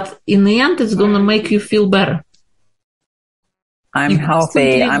 but in the end, it's going to make you feel better? I'm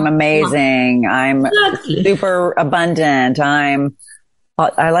healthy. I'm amazing. I'm super abundant.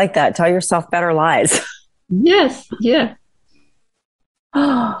 I like that. Tell yourself better lies. Yes. Yeah.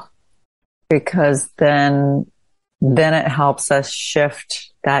 Because then it helps us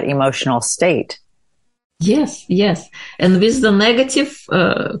shift that emotional state. Yes. And with the negative,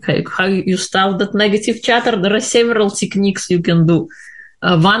 how you start that negative chatter, there are several techniques you can do.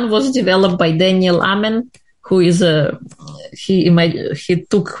 One was developed by Daniel Amen, who is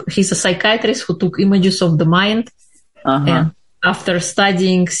he's a psychiatrist who took images of the mind. Uh-huh. And after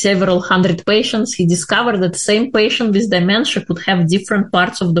studying several hundred patients, he discovered that the same patient with dementia could have different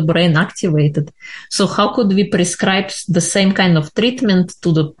parts of the brain activated. So how could we prescribe the same kind of treatment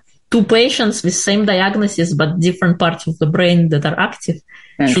to the two patients with same diagnosis, but different parts of the brain that are active?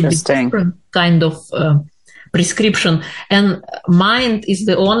 Interesting. Should be different kind of prescription. And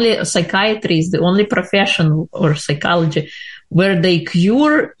psychiatry is the only profession or psychology where they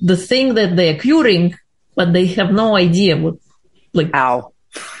cure the thing that they are curing, but they have no idea what. How?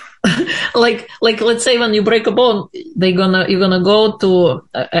 like let's say when you break a bone, you're gonna go to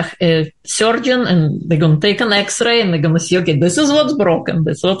a surgeon and they're gonna take an X-ray and they're gonna see, okay, this is what's broken,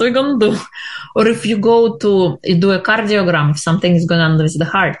 this is what we're gonna do. Or if you go to do a cardiogram, if something is going on with the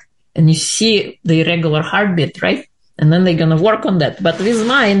heart and you see the irregular heartbeat, right? And then they're gonna work on that. But with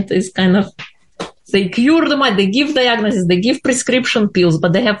mind is kind of, they cure the mind, they give diagnosis, they give prescription pills,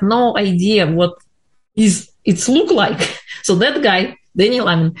 but they have no idea what it's look like. So that guy, Daniel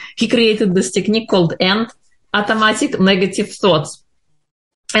Amen, he created this technique called automatic negative thoughts.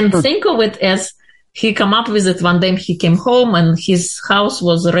 And think of it as he come up with it one day. He came home and his house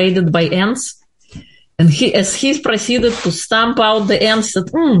was raided by ants. And as he proceeded to stamp out the ants,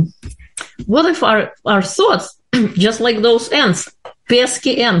 said, what if our thoughts, just like those ants,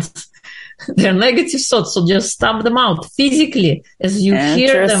 pesky ants, they're negative thoughts, so just stamp them out physically as you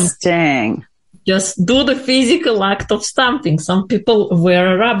hear them. Interesting. Just do the physical act of stamping. Some people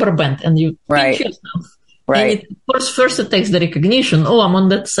wear a rubber band and you pinch yourself. Right. And of course, first it takes the recognition. Oh, I'm on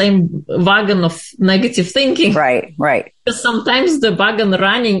that same wagon of negative thinking. Right. Because sometimes the wagon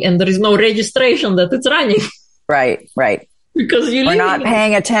running and there is no registration that it's running. Right. Because we're not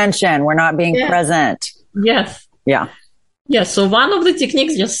paying attention. We're not being present. Yes. Yeah. Yeah, so one of the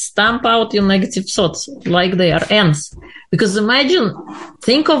techniques, just stamp out your negative thoughts like they are ants. Because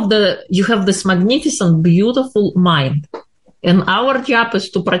think of you have this magnificent, beautiful mind. And our job is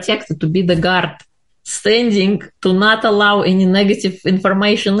to protect it, to be the guard, standing to not allow any negative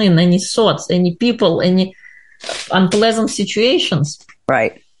information in, any thoughts, any people, any unpleasant situations.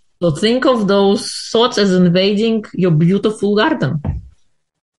 Right. So think of those thoughts as invading your beautiful garden.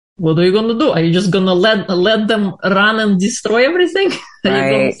 What are you going to do? Are you just going to let them run and destroy everything? Are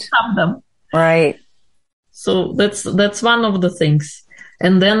you going to stop them? Right. So that's one of the things.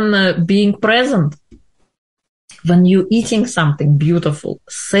 And then being present. When you're eating something beautiful,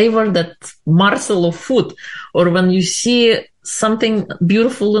 savor that morsel of food. Or when you see something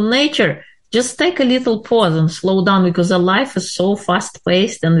beautiful in nature, just take a little pause and slow down, because our life is so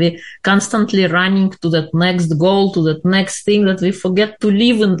fast-paced and we're constantly running to that next goal, to that next thing, that we forget to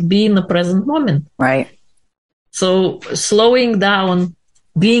live and be in the present moment. Right. So slowing down,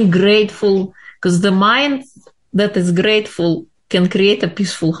 being grateful, because the mind that is grateful can create a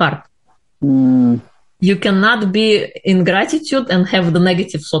peaceful heart. You cannot be in gratitude and have the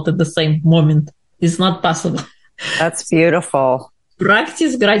negative thought at the same moment. It's not possible. That's beautiful.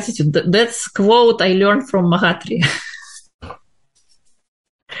 Practice gratitude. That's quote I learned from Mahatri.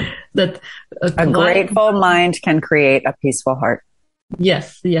 That a grateful mind can create a peaceful heart.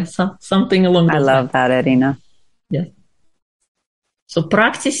 Yes, something along those lines. I love that, Irina. Yes. So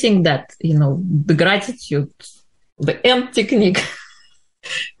practicing that, the gratitude, the end technique.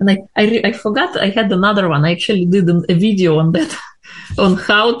 And I forgot I had another one. I actually did a video on that, on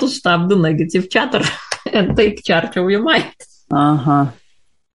how to stop the negative chatter and take charge of your mind. Uh-huh.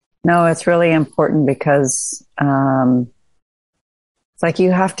 No, it's really important because it's like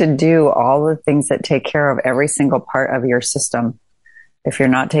you have to do all the things that take care of every single part of your system. If you're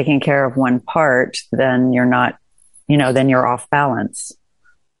not taking care of one part, then you're not, then you're off balance.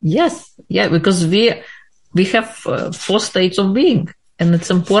 Yes. Yeah, because we have 4 states of being, and it's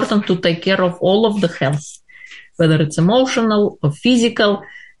important to take care of all of the health, whether it's emotional or physical.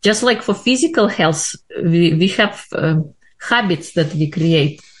 Just like for physical health, we have habits that we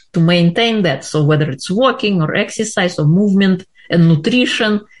create to maintain that. So whether it's walking or exercise or movement and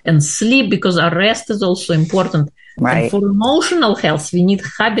nutrition and sleep, because our rest is also important. Right. And for emotional health, we need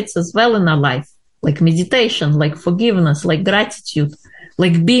habits as well in our life, like meditation, like forgiveness, like gratitude,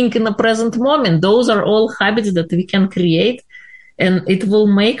 like being in the present moment. Those are all habits that we can create, and it will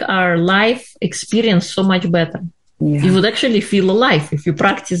make our life experience so much better. Yeah. You would actually feel alive if you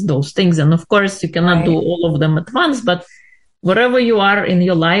practice those things. And of course, you cannot do all of them at once, but wherever you are in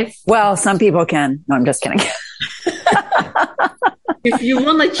your life. Well, some people can. No, I'm just kidding. If you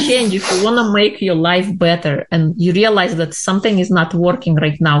want to change, if you want to make your life better, and you realize that something is not working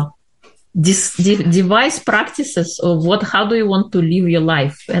right now, devise practices of how do you want to live your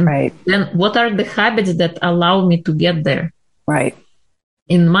life? And then what are the habits that allow me to get there? Right.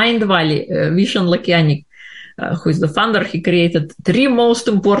 In Mind Valley, Vishen Lakhiani, who is the founder, he created 3 most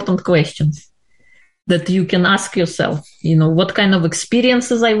important questions that you can ask yourself. What kind of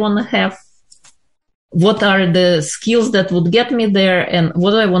experiences I want to have? What are the skills that would get me there? And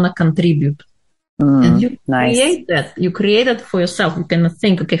what do I want to contribute? And you create that. You create it for yourself. You can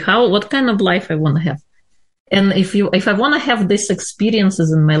think, okay, what kind of life I want to have? And if I want to have these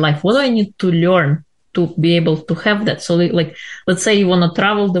experiences in my life, what do I need to learn to be able to have that? So like, let's say you want to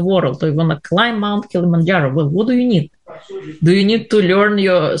travel the world, or you want to climb Mount Kilimanjaro. Well, what do you need? Do you need to learn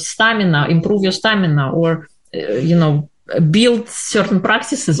your stamina, improve your stamina, or, build certain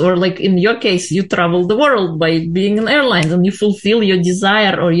practices? Or like in your case, you travel the world by being in airlines and you fulfill your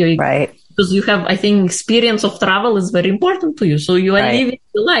desire or your... Right. Because you have, I think, experience of travel is very important to you. So you are living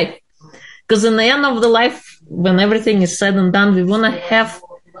your life. Because in the end of the life, when everything is said and done, we want to have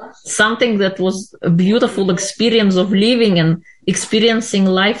something that was a beautiful experience of living and experiencing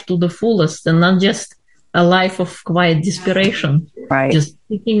life to the fullest, and not just a life of quiet desperation. Right. Just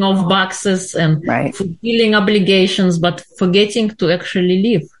ticking off boxes and fulfilling obligations, but forgetting to actually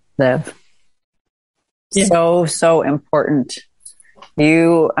live. Yeah. So important.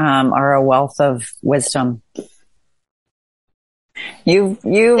 You are a wealth of wisdom.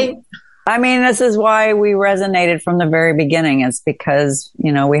 I mean, this is why we resonated from the very beginning. It's because,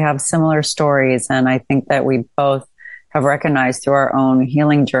 we have similar stories. And I think that we both have recognized through our own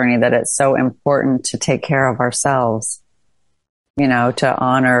healing journey that it's so important to take care of ourselves, to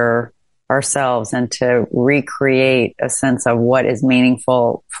honor ourselves and to recreate a sense of what is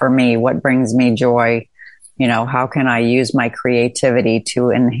meaningful for me, what brings me joy. How can I use my creativity to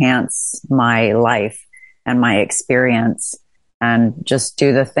enhance my life and my experience, and just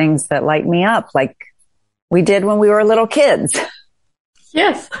do the things that light me up, like we did when we were little kids.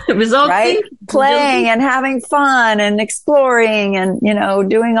 Yes, playing and having fun and exploring and,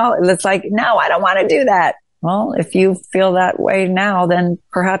 doing all. It's like, no, I don't want to do that. Well, if you feel that way now, then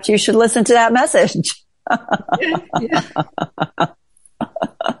perhaps you should listen to that message.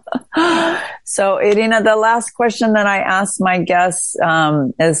 So, Irina, the last question that I ask my guests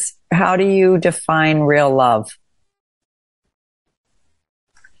is, how do you define real love?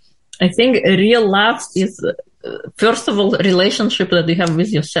 I think real love is, first of all, a relationship that you have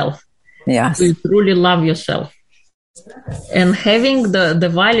with yourself. Yes. So you truly love yourself. And having the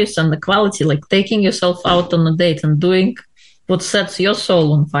values and the quality, like taking yourself out on a date and doing what sets your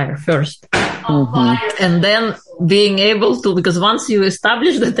soul on fire first. Mm-hmm. And then being able to, because once you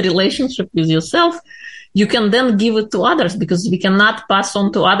establish that relationship with yourself, you can then give it to others, because we cannot pass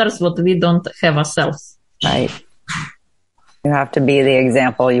on to others what we don't have ourselves. Right. You have to be the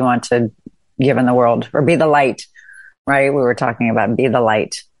example you want to give in the world, or be the light, right? We were talking about be the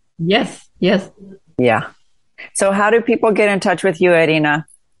light. Yes. Yeah. So how do people get in touch with you, Irina?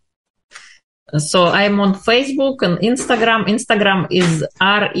 So I'm on Facebook and Instagram. Instagram is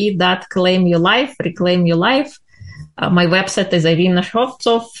re.claimyourlife, reclaim your life. My website is Irina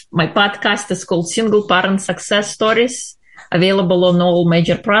Shovtsov. My podcast is called Single Parent Success Stories, available on all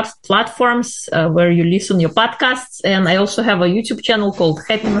major platforms where you listen your podcasts. And I also have a YouTube channel called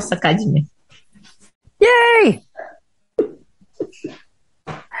Happiness Academy. Yay!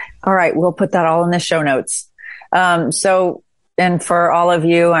 All right. We'll put that all in the show notes. And for all of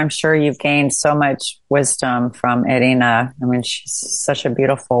you, I'm sure you've gained so much wisdom from Irina. I mean, she's such a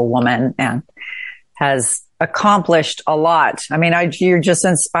beautiful woman and has accomplished a lot. I mean, you're just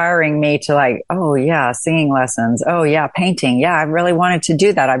inspiring me to like, oh yeah, singing lessons. Oh yeah, painting. Yeah, I really wanted to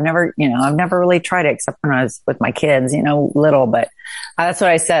do that. I've never really tried it except when I was with my kids, little, but that's what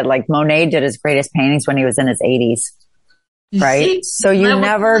I said. Like Monet did his greatest paintings when he was in his 80s. right? So you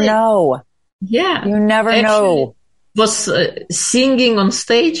never know. Yeah. You never know. Was singing on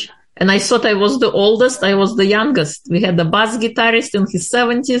stage, and I thought I was the oldest. I was the youngest. We had a bass guitarist in his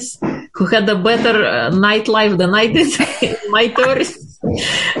 70s who had a better nightlife than I did in my 30s,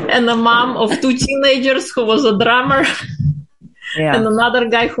 and a mom of 2 teenagers who was a drummer, and another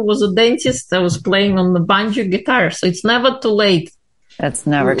guy who was a dentist that was playing on the banjo guitar. So it's never too late. It's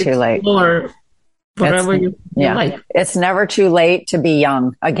never too late. Or whatever you like. It's never too late to be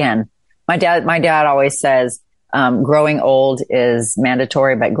young again. My dad always says, growing old is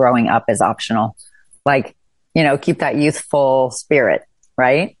mandatory, but growing up is optional. Like, keep that youthful spirit,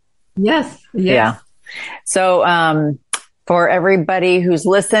 right? Yes. Yeah. So, for everybody who's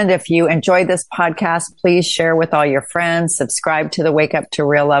listened, if you enjoyed this podcast, please share with all your friends, subscribe to the Wake Up to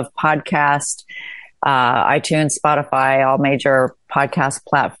Real Love podcast, iTunes, Spotify, all major podcast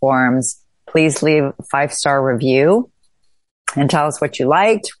platforms. Please leave a 5-star review and tell us what you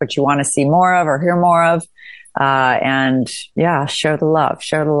liked, what you want to see more of or hear more of. And share the love,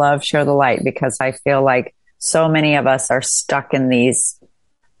 share the light, because I feel like so many of us are stuck in these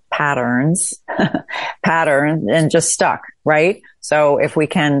patterns and just stuck, right? So if we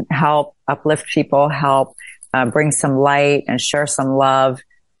can help uplift people, help bring some light and share some love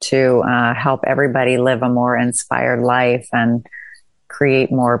to help everybody live a more inspired life and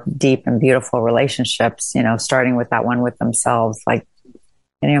create more deep and beautiful relationships, starting with that one with themselves. Like,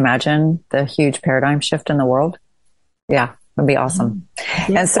 can you imagine the huge paradigm shift in the world? Yeah, it'd be awesome.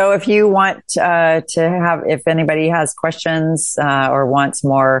 Yeah. And so if you want if anybody has questions or wants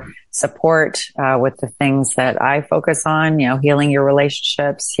more support with the things that I focus on, healing your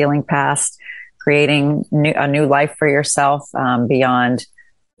relationships, healing past, creating a new life for yourself beyond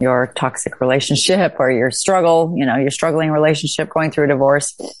your toxic relationship or your struggle, your struggling relationship, going through a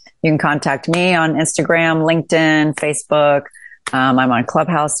divorce, you can contact me on Instagram, LinkedIn, Facebook. I'm on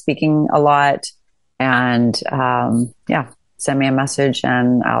Clubhouse speaking a lot, and send me a message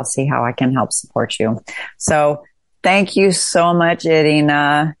and I'll see how I can help support you. So thank you so much,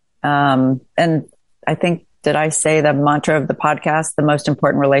 Irina. And I think, did I say the mantra of the podcast? The most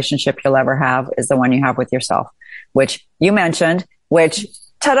important relationship you'll ever have is the one you have with yourself, which you mentioned, which,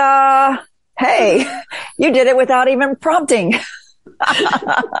 ta-da! Hey, you did it without even prompting.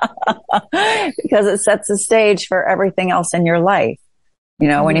 Because it sets the stage for everything else in your life.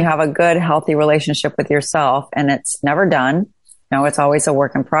 When you have a good, healthy relationship with yourself, and it's never done, it's always a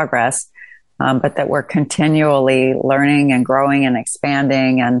work in progress, but that we're continually learning and growing and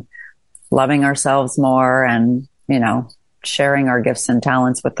expanding and loving ourselves more and, sharing our gifts and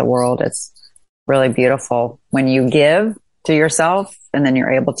talents with the world. It's really beautiful when you give to yourself and then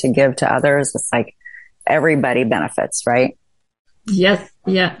you're able to give to others. It's like everybody benefits, right? Yes.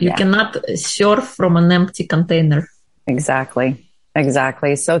 Yeah. You cannot serve from an empty container. Exactly.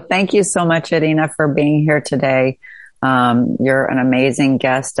 So thank you so much, Irina, for being here today. You're an amazing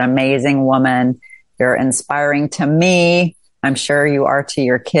guest, amazing woman. You're inspiring to me. I'm sure you are to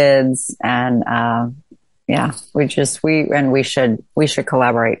your kids. And, we should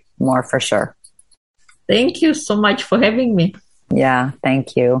collaborate more for sure. Thank you so much for having me. Yeah,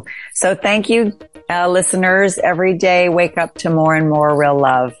 thank you. So thank you, listeners. Every day, wake up to more and more real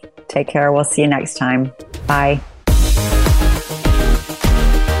love. Take care. We'll see you next time. Bye.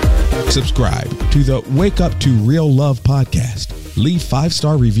 Subscribe to the Wake Up to Real Love podcast. Leave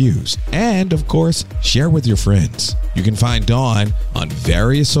 5-star reviews. And, of course, share with your friends. You can find Dawn on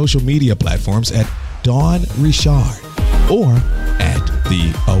various social media platforms at Dawn Richard or at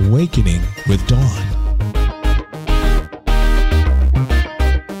The Awakening with Dawn.